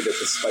same way that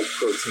the spike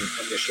protein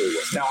initially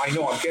was. Now, I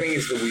know I'm getting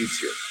into the weeds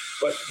here,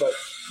 but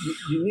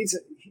you need to,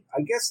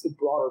 I guess the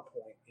broader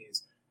point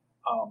is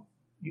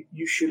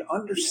you should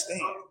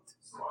understand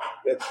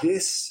that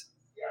this...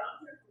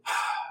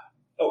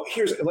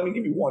 let me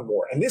give you one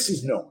more, and this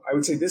is known. I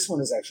would say this one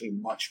is actually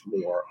much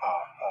more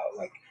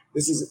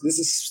this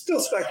is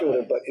still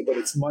speculative, but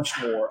it's much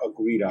more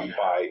agreed on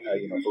by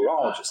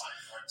virologists.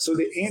 So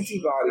the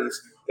antibodies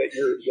that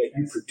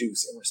you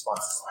produce in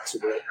response to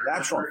the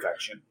natural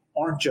infection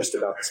aren't just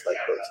about the spike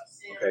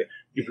protein. Okay,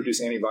 you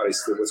produce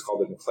antibodies to what's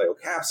called the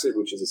nucleocapsid,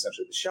 which is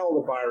essentially the shell of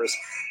the virus,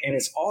 and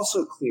it's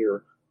also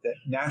clear that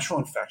natural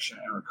infection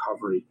and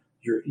recovery,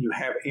 you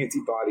have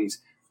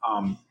antibodies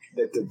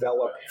that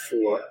develop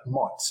for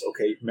months.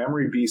 Okay,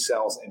 memory B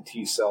cells and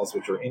T cells,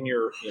 which are in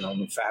your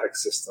lymphatic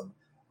system,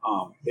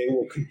 they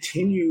will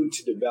continue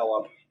to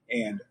develop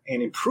and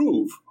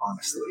improve.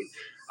 Honestly,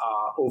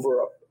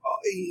 over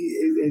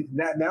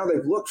now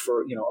they've looked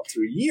for up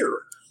to a year,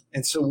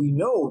 and so we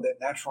know that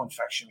natural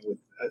infection with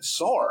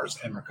SARS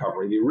and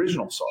recovery, the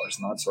original SARS,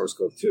 not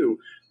SARS-CoV-2,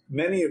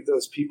 many of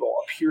those people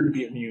appear to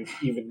be immune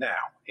even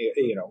now,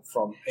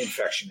 from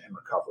infection and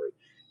recovery,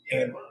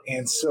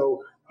 and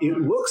so. It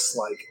looks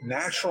like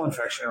natural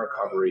infection and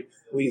recovery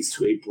leads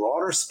to a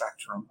broader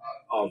spectrum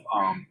of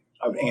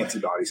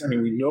antibodies. I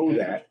mean, we know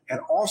that, and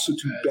also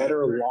to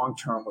better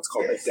long-term what's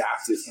called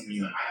adaptive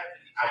immunity.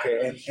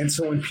 Okay, and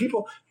so and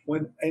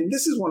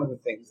this is one of the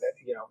things that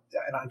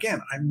and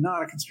again, I'm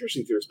not a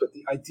conspiracy theorist, but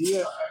the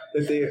idea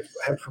that they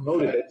have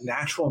promoted that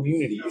natural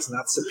immunity is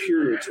not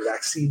superior to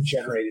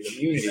vaccine-generated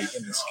immunity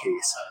in this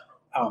case,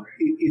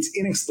 it's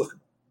inexplicable.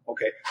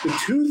 Okay, the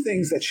two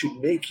things that should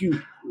make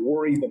you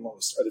worry the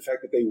most are the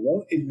fact that they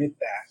won't admit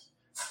that,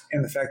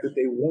 and the fact that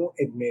they won't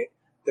admit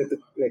that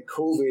that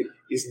COVID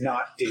is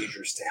not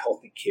dangerous to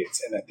healthy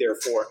kids, and that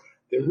therefore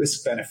the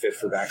risk benefit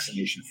for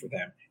vaccination for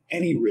them,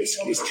 any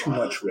risk is too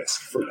much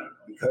risk for them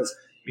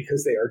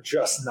because they are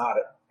just not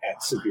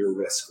at severe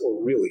risk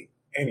or really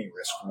any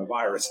risk from the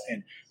virus.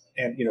 And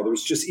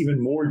there's just even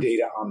more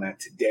data on that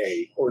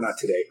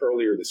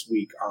earlier this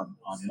week on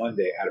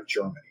Monday out of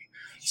Germany.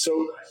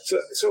 So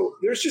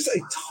there's just a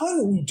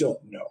ton we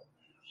don't know.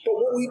 But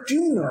what we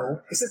do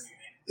know is that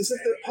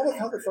the public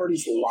health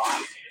authorities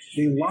lied.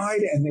 They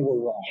lied and they were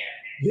wrong.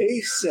 They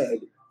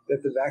said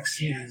that the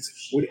vaccines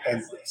would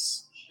end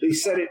this. They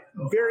said it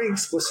very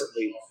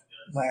explicitly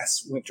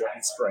last winter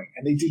and spring.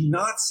 And they did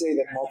not say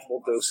that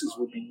multiple doses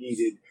would be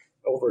needed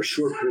over a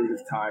short period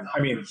of time. I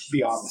mean,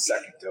 beyond the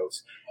second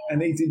dose.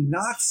 And they did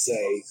not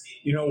say,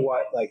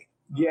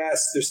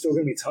 yes, there's still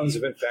going to be tons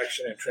of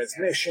infection and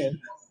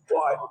transmission,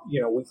 but,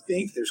 we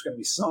think there's going to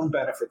be some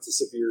benefit to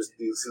severe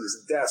disease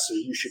and death, so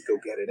you should go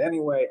get it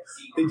anyway.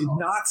 They did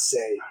not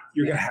say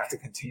you're going to have to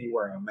continue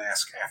wearing a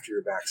mask after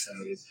you're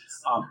vaccinated.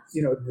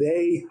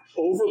 They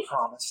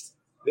overpromised.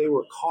 They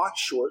were caught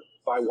short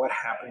by what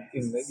happened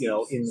in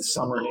the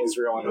summer in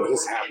Israel, and what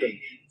has happened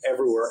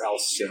everywhere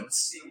else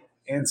since.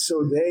 And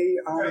so they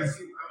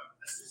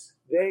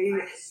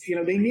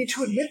need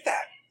to admit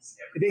that.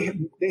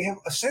 they have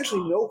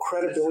essentially no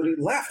credibility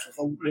left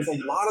with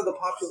a lot of the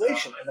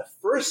population. And the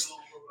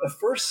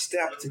first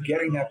step to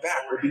getting that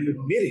back would be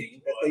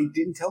admitting that they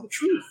didn't tell the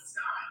truth,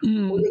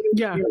 or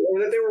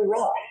that they were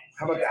wrong.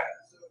 How about that?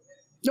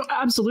 No,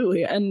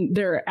 absolutely, and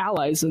they're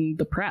allies in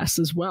the press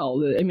as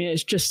well. I mean,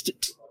 it's just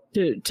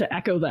to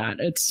echo that.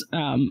 It's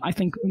I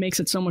think makes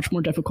it so much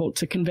more difficult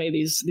to convey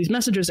these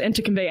messages and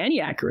to convey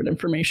any accurate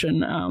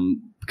information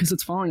because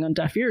it's falling on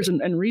deaf ears,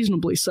 and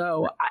reasonably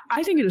so.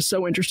 I think it is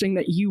so interesting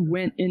that you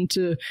went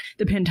into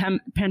the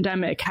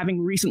pandemic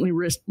having recently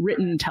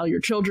written "Tell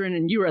Your Children,"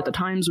 and you were at the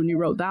Times when you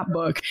wrote that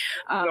book.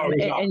 No,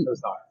 it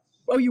was not.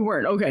 Oh, you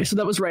weren't? Okay, so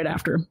that was right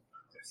after.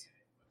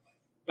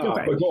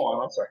 Okay, but go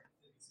on. I'm sorry.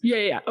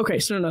 Yeah. Okay.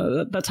 So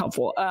no, that's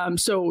helpful.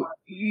 So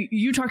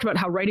you talked about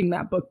how writing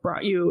that book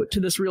brought you to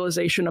this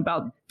realization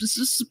about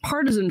this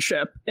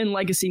partisanship in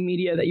legacy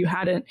media that you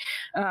hadn't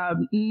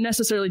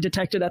necessarily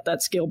detected at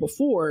that scale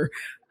before.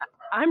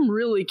 I'm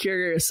really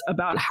curious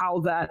about how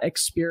that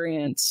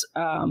experience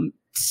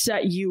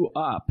set you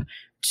up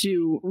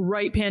to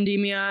write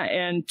Pandemia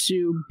and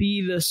to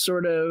be this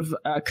sort of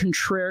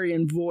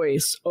contrarian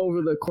voice over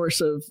the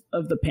course of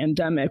the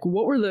pandemic.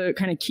 What were the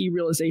kind of key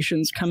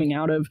realizations coming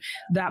out of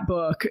that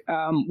book,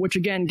 which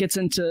again gets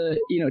into,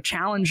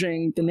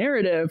 challenging the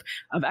narrative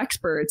of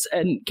experts?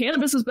 And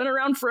cannabis has been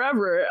around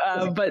forever,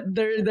 but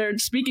they're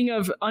speaking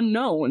of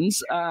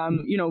unknowns.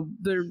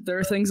 There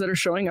are things that are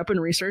showing up in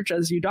research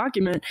as you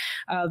document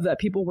that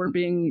people weren't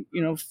being,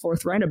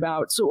 forthright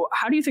about. So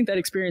how do you think that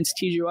experience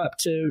teed you up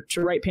to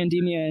write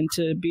Pandemia and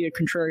to be a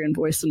contrarian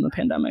voice in the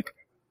pandemic?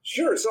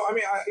 Sure. So, I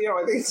mean,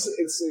 I think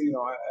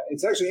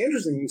it's actually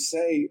interesting you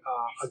say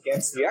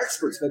against the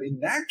experts, but in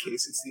that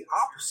case, it's the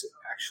opposite,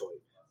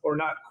 actually, or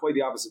not quite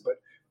the opposite,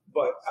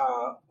 but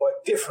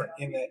different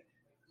in that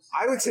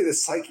I would say the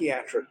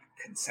psychiatric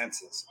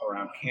consensus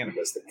around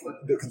cannabis,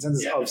 the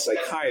consensus of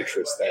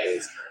psychiatrists, that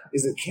is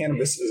that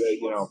cannabis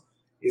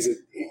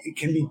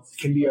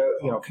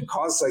can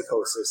cause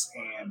psychosis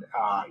and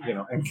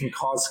can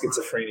cause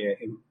schizophrenia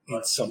in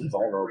some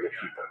vulnerable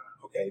people.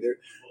 Okay,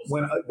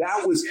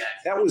 that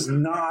was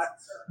not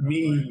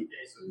me.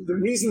 The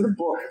reason the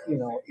book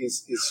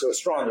is so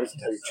strong, the reason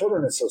Tell Your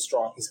Children is so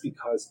strong, is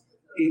because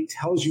it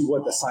tells you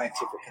what the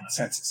scientific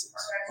consensus is.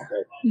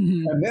 Okay,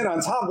 and then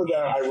on top of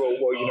that, I wrote,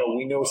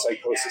 we know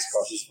psychosis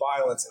causes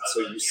violence, and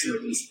so you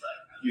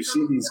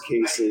see these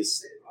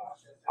cases.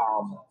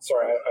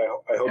 Sorry,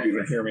 I hope you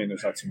can hear me and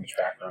there's not too much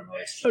background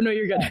noise. Oh, no,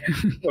 you're good.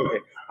 Okay.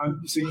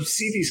 So you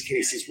see these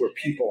cases where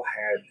people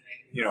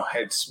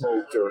had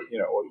smoked or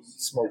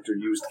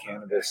used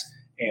cannabis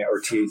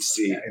or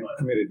THC and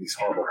committed these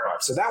horrible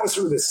crimes. So that was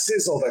sort of the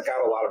sizzle that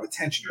got a lot of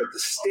attention. But the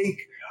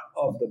stake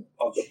of the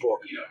book,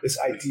 this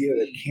idea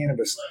that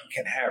cannabis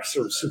can have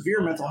sort of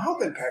severe mental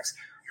health impacts,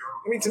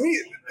 I mean, to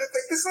me,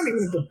 that's not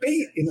even a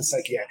debate in the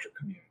psychiatric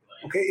community.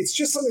 Okay, it's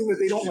just something that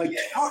they don't like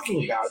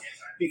talking about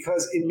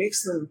because it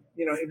makes them,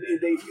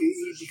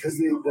 because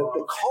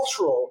the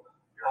cultural,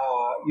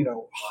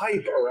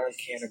 hype around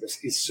cannabis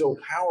is so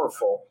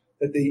powerful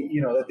that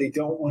they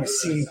don't want to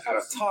seem out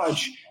of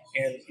touch,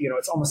 and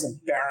it's almost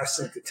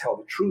embarrassing to tell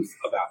the truth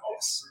about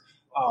this.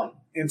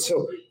 And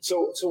so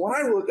when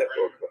I wrote that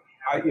book,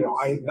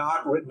 I had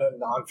not written a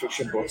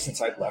nonfiction book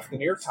since I'd left the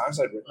New York Times.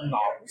 I'd written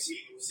novels,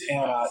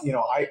 and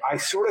I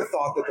sort of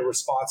thought that the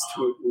response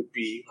to it would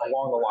be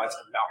along the lines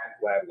of Malcolm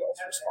Gladwell's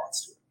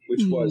response to it,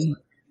 which was,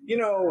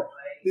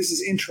 this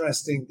is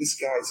interesting. This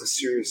guy's a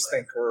serious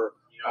thinker.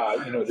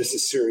 This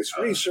is serious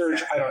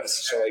research. I don't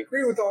necessarily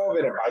agree with all of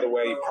it. And by the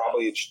way,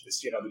 probably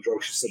the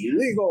drug should still be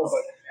legal,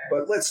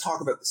 but let's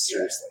talk about this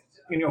seriously.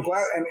 And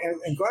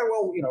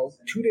Gladwell,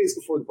 2 days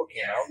before the book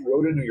came out,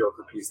 wrote a New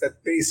Yorker piece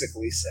that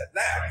basically said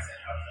that.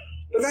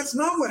 But that's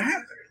not what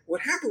happened.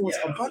 What happened was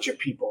a bunch of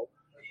people,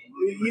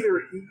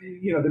 either,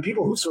 the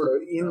people who sort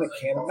of in the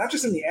cannabis, not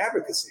just in the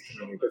advocacy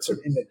community, but sort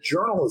of in the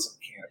journalism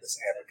cannabis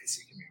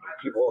advocacy community,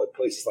 people at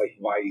places like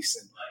Vice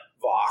and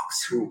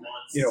Vox who,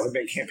 have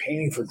been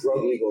campaigning for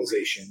drug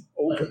legalization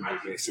openly,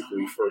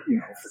 basically for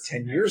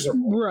 10 years or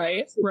more.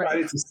 Right.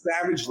 Decided to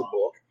savage the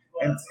book.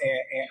 And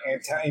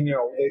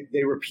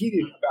they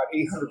repeated about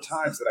 800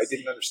 times that I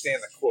didn't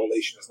understand that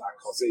correlation is not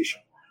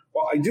causation.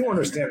 Well, I do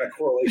understand that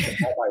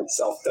correlation all by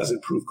itself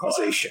doesn't prove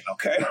causation,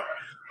 okay?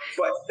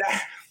 But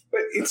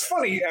it's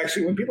funny,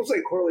 actually, when people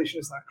say correlation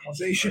is not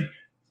causation,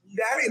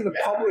 that in the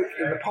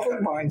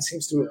public mind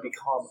seems to have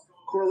become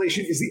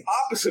correlation is the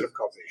opposite of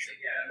causation.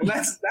 Well,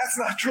 that's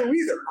not true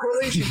either.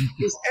 Correlation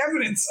is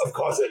evidence of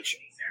causation.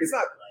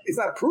 It's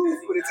not proof,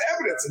 but it's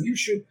evidence, and you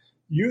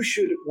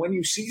should, when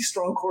you see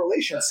strong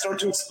correlations, start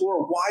to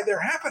explore why they're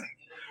happening.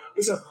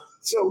 So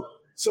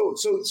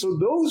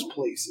those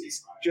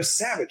places just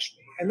savaged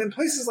me. And then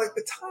places like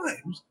the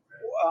Times,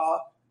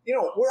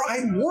 where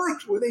I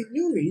worked, where they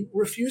knew me,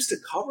 refused to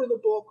cover the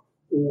book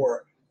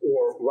or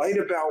write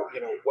about,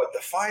 what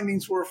the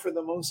findings were for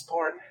the most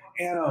part.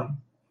 And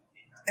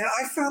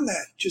I found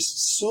that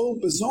just so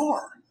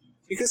bizarre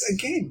because,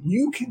 again,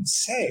 you can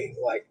say,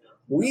 like,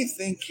 we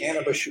think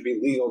cannabis should be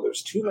legal.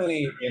 There's too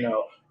many,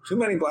 too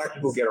many black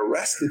people get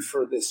arrested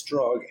for this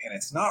drug, and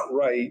it's not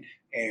right.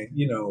 And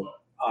you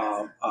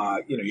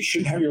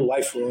shouldn't have your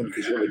life ruined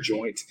because you have a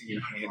joint in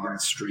your hand in the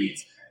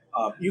street.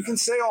 You can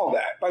say all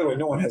that. By the way,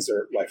 no one has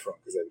their life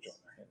ruined because they have a joint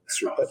in their hand in the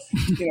street.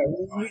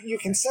 But you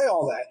can say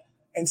all that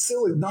and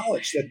still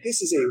acknowledge that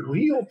this is a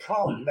real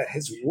problem that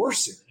has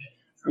worsened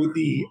with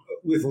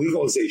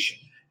legalization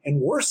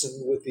and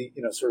worsened with the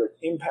sort of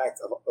impact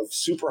of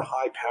super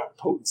high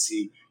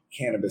potency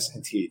cannabis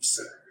and THC.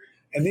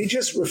 And they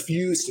just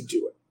refused to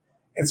do it.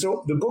 And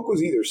so the book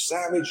was either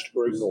savaged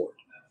or ignored,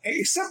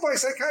 except by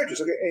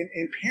psychiatrists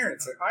and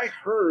parents. Like I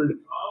heard,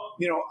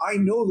 I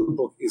know the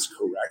book is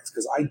correct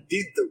because I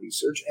did the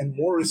research and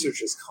more research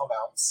has come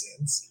out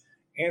since.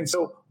 And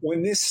so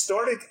when this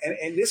started,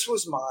 and this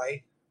was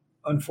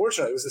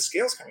unfortunately, it was the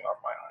scales coming off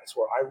my eyes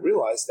where I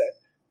realized that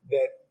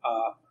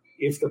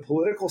if the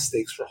political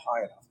stakes were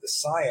high enough, the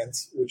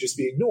science would just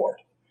be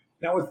ignored.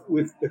 Now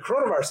with the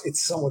coronavirus,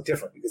 it's somewhat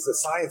different because the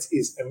science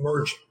is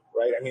emerging,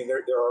 right? I mean,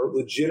 there are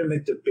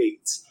legitimate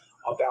debates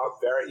about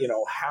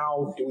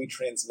how do we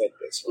transmit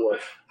this, or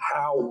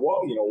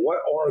what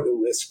are the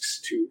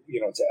risks to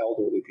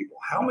elderly people?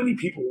 How many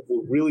people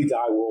will really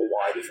die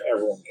worldwide if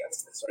everyone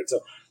gets this, right?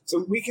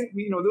 So we can,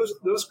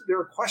 those there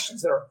are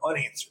questions that are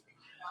unanswered,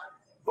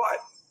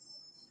 but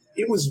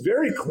it was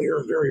very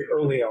clear very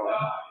early on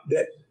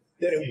that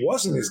it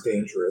wasn't as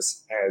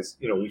dangerous as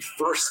we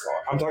first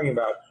thought. I'm talking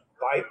about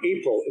by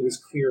April, it was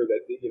clear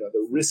that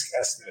the risk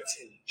estimates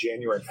in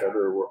January and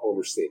February were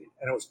overstated,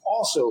 and it was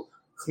also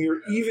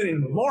clear even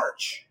in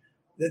March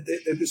that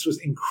this was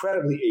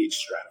incredibly age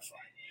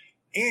stratifying,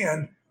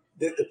 and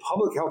that the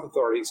public health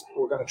authorities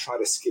were going to try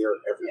to scare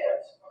everybody.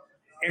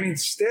 And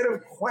instead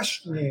of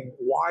questioning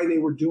why they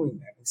were doing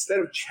that, instead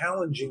of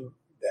challenging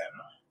them,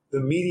 the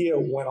media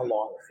went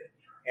along with it.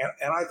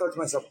 And I thought to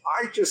myself,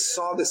 I just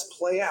saw this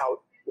play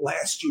out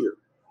last year.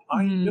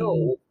 I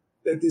know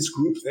that this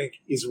groupthink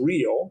is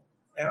real,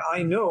 and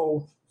I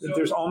know that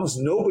there's almost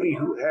nobody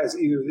who has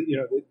either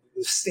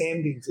the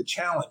standing to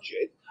challenge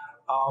it.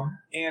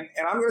 And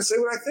I'm going to say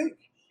what I think.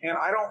 And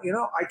I don't,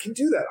 I can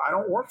do that. I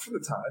don't work for the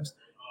Times.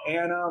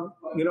 And,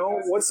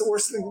 what's the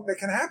worst thing that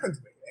can happen to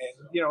me?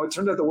 And, it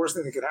turned out the worst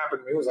thing that could happen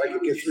to me was I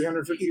could get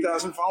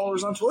 350,000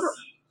 followers on Twitter.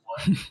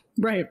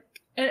 Right.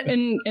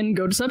 And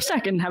go to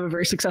Substack and have a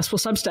very successful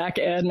Substack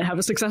and have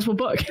a successful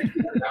book.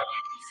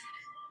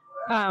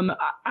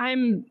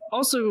 I'm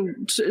also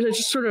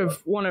just sort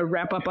of want to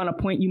wrap up on a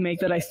point you make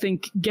that I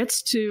think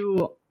gets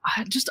to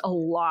just a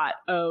lot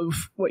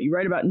of what you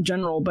write about in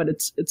general, but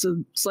it's a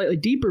slightly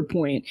deeper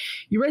point.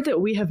 You write that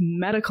we have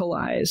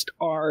medicalized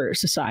our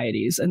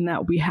societies and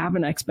that we have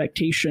an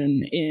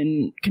expectation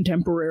in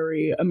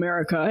contemporary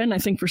America, and I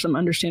think for some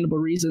understandable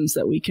reasons,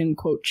 that we can,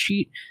 quote,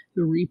 cheat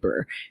the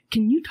reaper.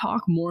 Can you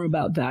talk more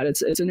about that?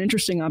 It's an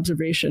interesting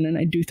observation, and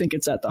I do think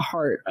it's at the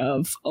heart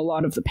of a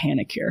lot of the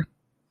panic here.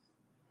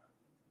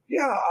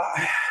 Yeah,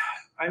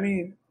 I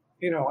mean,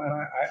 and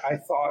I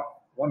thought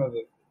one of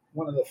the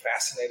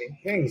fascinating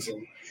things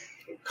in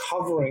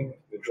covering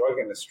the drug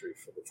industry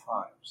for the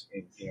Times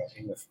in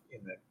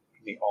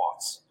the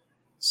aughts.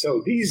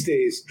 So these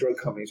days, drug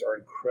companies are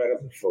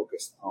incredibly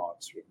focused on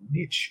sort of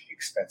niche,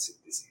 expensive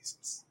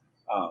diseases.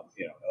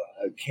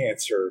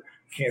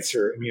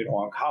 Cancer,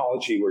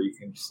 immuno-oncology, where you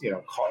can,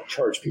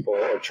 charge people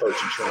or charge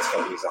insurance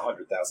companies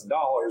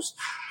 $100,000,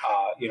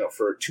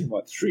 for a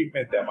 2-month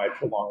treatment that might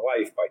prolong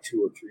life by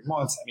 2 or 3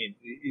 months. I mean,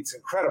 it's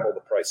incredible,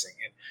 the pricing,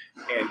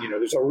 and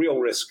there's a real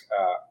risk,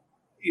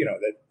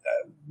 that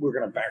we're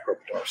going to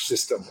bankrupt our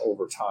system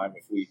over time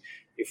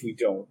if we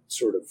don't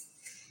sort of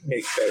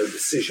make better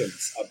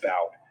decisions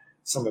about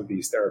some of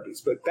these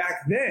therapies. But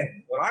back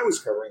then, when I was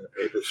covering the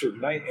paper, sort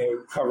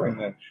of covering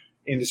the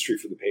industry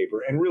for the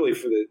paper, and really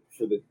for the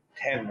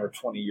 10 or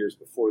 20 years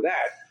before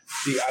that,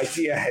 the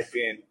idea had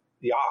been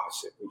the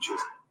opposite, which is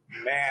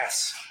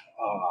mass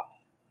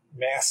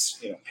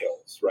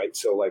pills, right?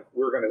 So like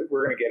we're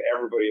gonna get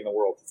everybody in the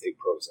world to take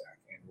Prozac,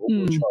 and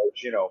we'll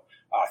charge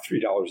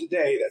 $3 a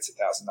day. That's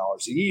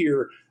 $1,000 a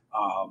year,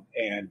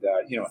 and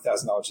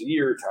 $1,000 a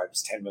year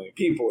times 10 million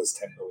people is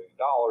 $10 million.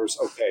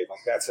 Okay,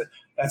 like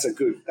that's a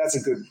good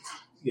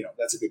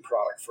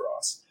product for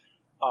us.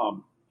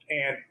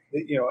 And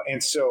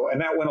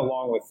that went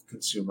along with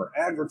consumer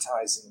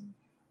advertising,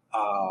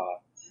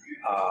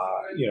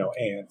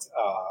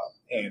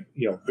 and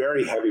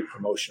very heavy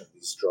promotion of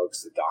these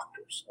drugs to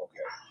doctors.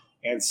 Okay.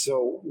 And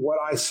so what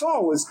I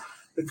saw was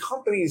the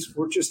companies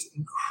were just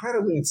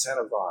incredibly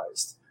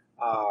incentivized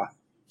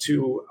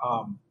to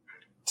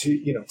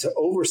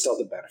oversell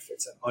the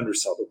benefits and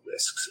undersell the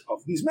risks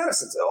of these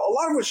medicines. A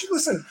lot of which,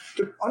 listen,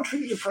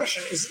 untreated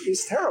depression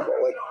is terrible.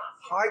 Like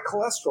high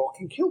cholesterol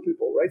can kill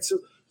people, right?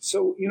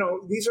 So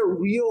these are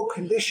real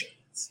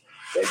conditions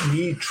that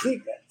need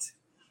treatment,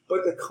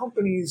 but the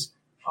companies,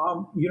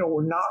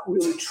 were not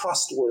really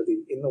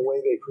trustworthy in the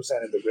way they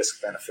presented the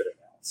risk-benefit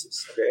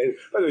analysis. Okay.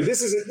 By the way,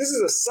 this is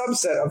a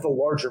subset of the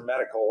larger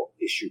medical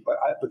issue, but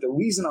the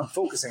reason I'm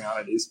focusing on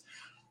it is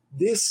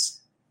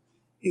this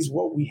is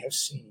what we have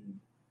seen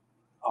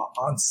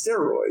on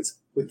steroids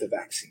with the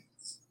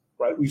vaccines.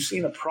 right? We've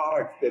seen a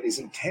product that is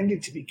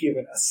intended to be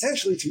given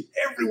essentially to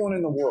everyone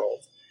in the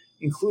world,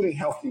 including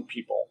healthy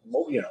people,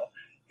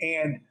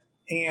 and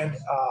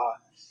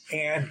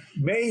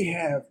may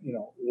have,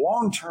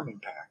 long-term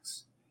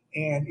impacts,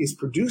 and is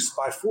produced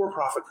by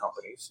for-profit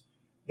companies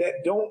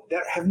that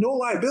have no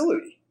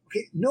liability.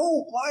 Okay,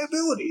 no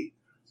liability.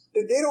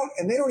 That they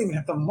don't even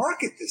have to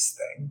market this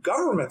thing.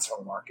 Governments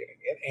are marketing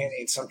it, and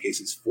in some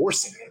cases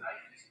forcing it.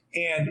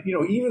 And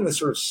even the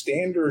sort of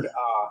standard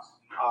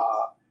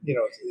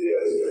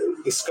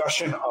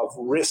discussion of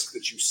risk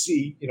that you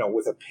see,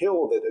 with a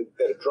pill that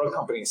a drug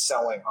company is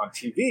selling on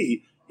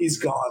TV is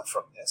gone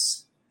from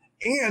this.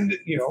 And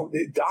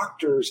the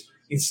doctors,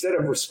 instead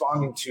of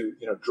responding to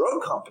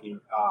drug company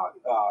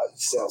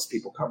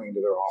salespeople coming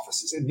into their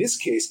offices, in this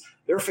case,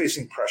 they're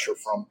facing pressure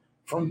from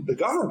the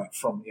government,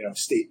 from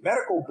state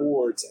medical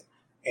boards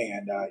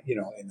and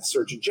the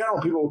Surgeon General,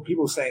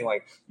 people saying,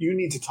 like, you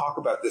need to talk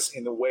about this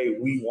in the way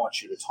we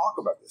want you to talk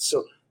about this.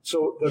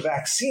 So the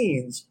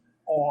vaccines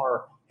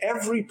are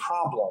every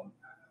problem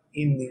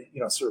in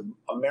the sort of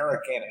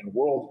American and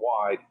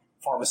worldwide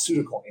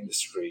pharmaceutical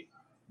industry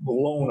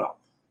blown up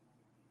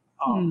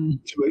in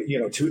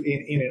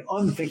an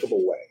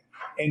unthinkable way.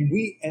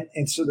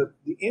 And so the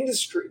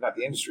industry, not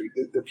the industry,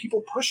 the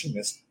people pushing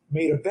this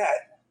made a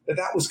bet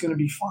that was going to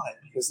be fine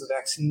because the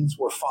vaccines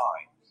were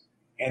fine.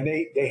 And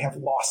they have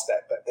lost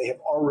that bet. They have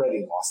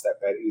already lost that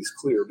bet. It is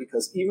clear,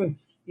 because even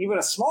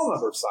a small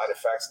number of side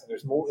effects, and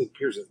it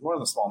appears there's more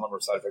than a small number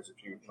of side effects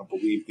if you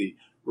believe the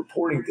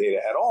reporting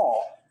data at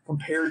all,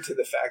 compared to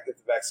the fact that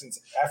the vaccine's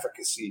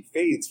efficacy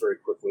fades very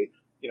quickly.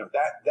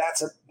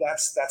 That's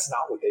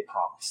not what they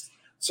promised.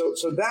 So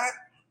that.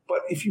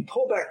 But if you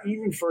pull back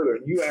even further,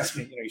 and you asked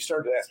me, you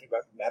started to ask me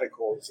about the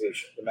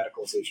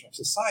medicalization of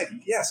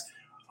society. Yes,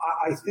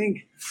 I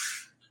think,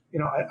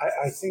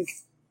 I think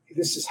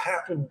this has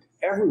happened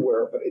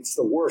everywhere, but it's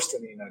the worst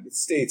in the United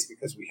States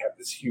because we have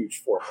this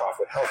huge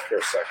for-profit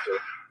healthcare sector.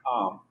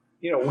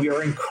 We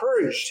are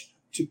encouraged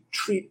to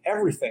treat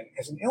everything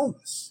as an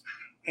illness,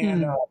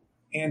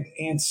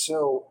 and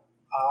so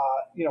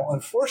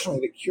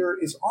unfortunately, the cure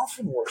is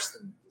often worse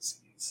than the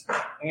disease.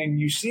 And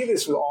you see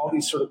this with all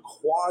these sort of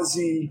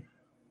quasi,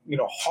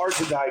 hard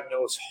to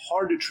diagnose,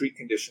 hard to treat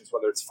conditions,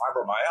 whether it's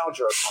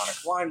fibromyalgia or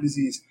chronic Lyme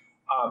disease,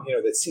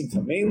 that seem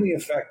to mainly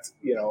affect,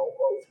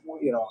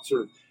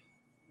 sort of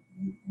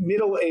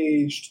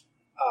middle-aged,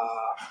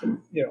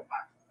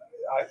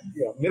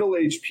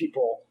 middle-aged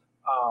people,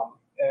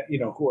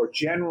 who are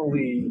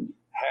generally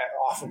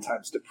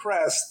oftentimes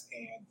depressed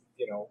and,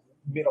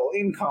 middle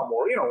income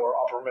or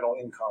upper middle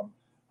income,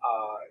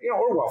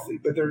 or wealthy,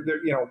 but they're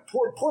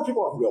poor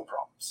people have real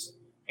problems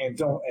and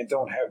don't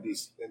have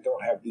these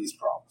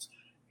problems.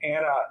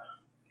 And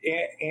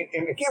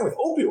again, with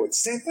opioids,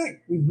 same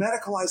thing. We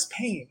medicalize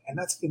pain, and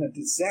that's been a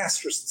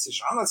disastrous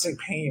decision. I'm not saying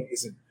pain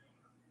isn't,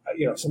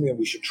 something that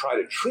we should try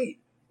to treat,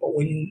 but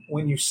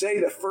when you say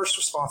the first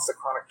response to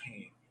chronic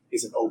pain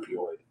is an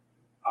opioid,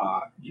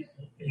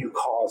 you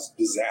cause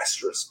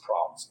disastrous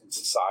problems in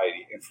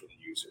society and for the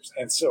users.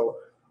 And so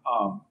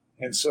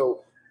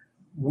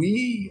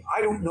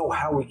I don't know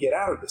how we get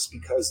out of this,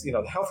 because the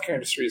healthcare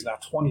industry is now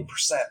 20%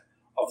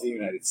 of the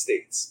United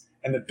States,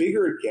 and the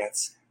bigger it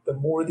gets, the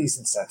more these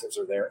incentives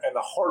are there, and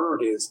the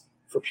harder it is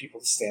for people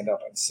to stand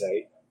up and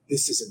say,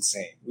 "This is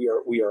insane. We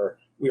are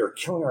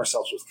killing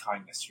ourselves with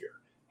kindness here."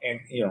 And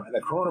and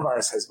the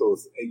coronavirus has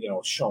both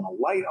shown a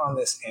light on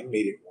this and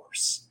made it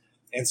worse.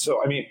 And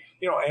so, and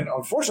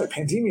unfortunately,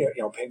 Pandemia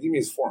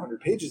is 400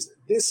 pages.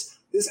 This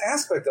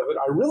aspect of it,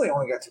 I really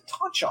only got to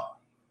touch on.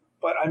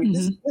 But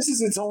this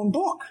is its own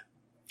book.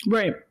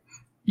 Right.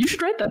 You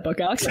should write that book,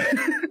 Alex. Well, I got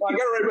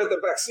to write about the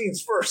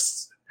vaccines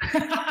first.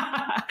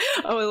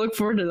 Oh, I look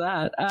forward to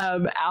that.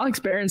 Alex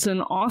Berenson,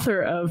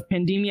 author of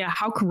Pandemia,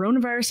 How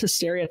Coronavirus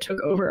Hysteria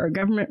Took Over Our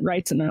Government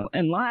Rights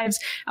and Lives.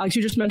 Alex,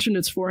 you just mentioned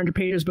it's 400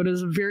 pages, but it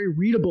is a very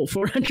readable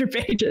 400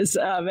 pages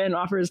and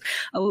offers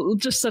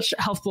just such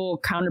helpful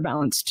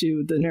counterbalance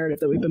to the narrative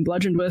that we've been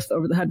bludgeoned with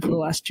over the head for the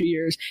last 2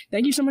 years.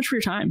 Thank you so much for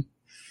your time.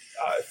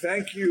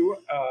 Thank you.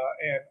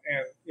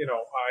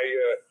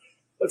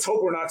 Let's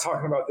hope we're not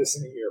talking about this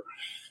in a year.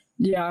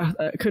 Yeah,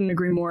 I couldn't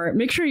agree more.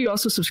 Make sure you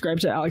also subscribe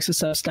to Alex's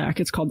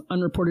Substack. It's called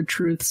Unreported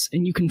Truths,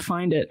 and you can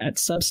find it at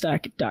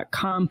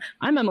substack.com.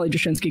 I'm Emily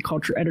Jashinsky,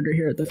 culture editor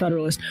here at The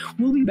Federalist.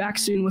 We'll be back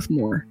soon with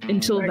more.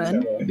 Until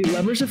then, be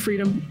lovers of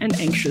freedom and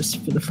anxious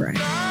for the fray.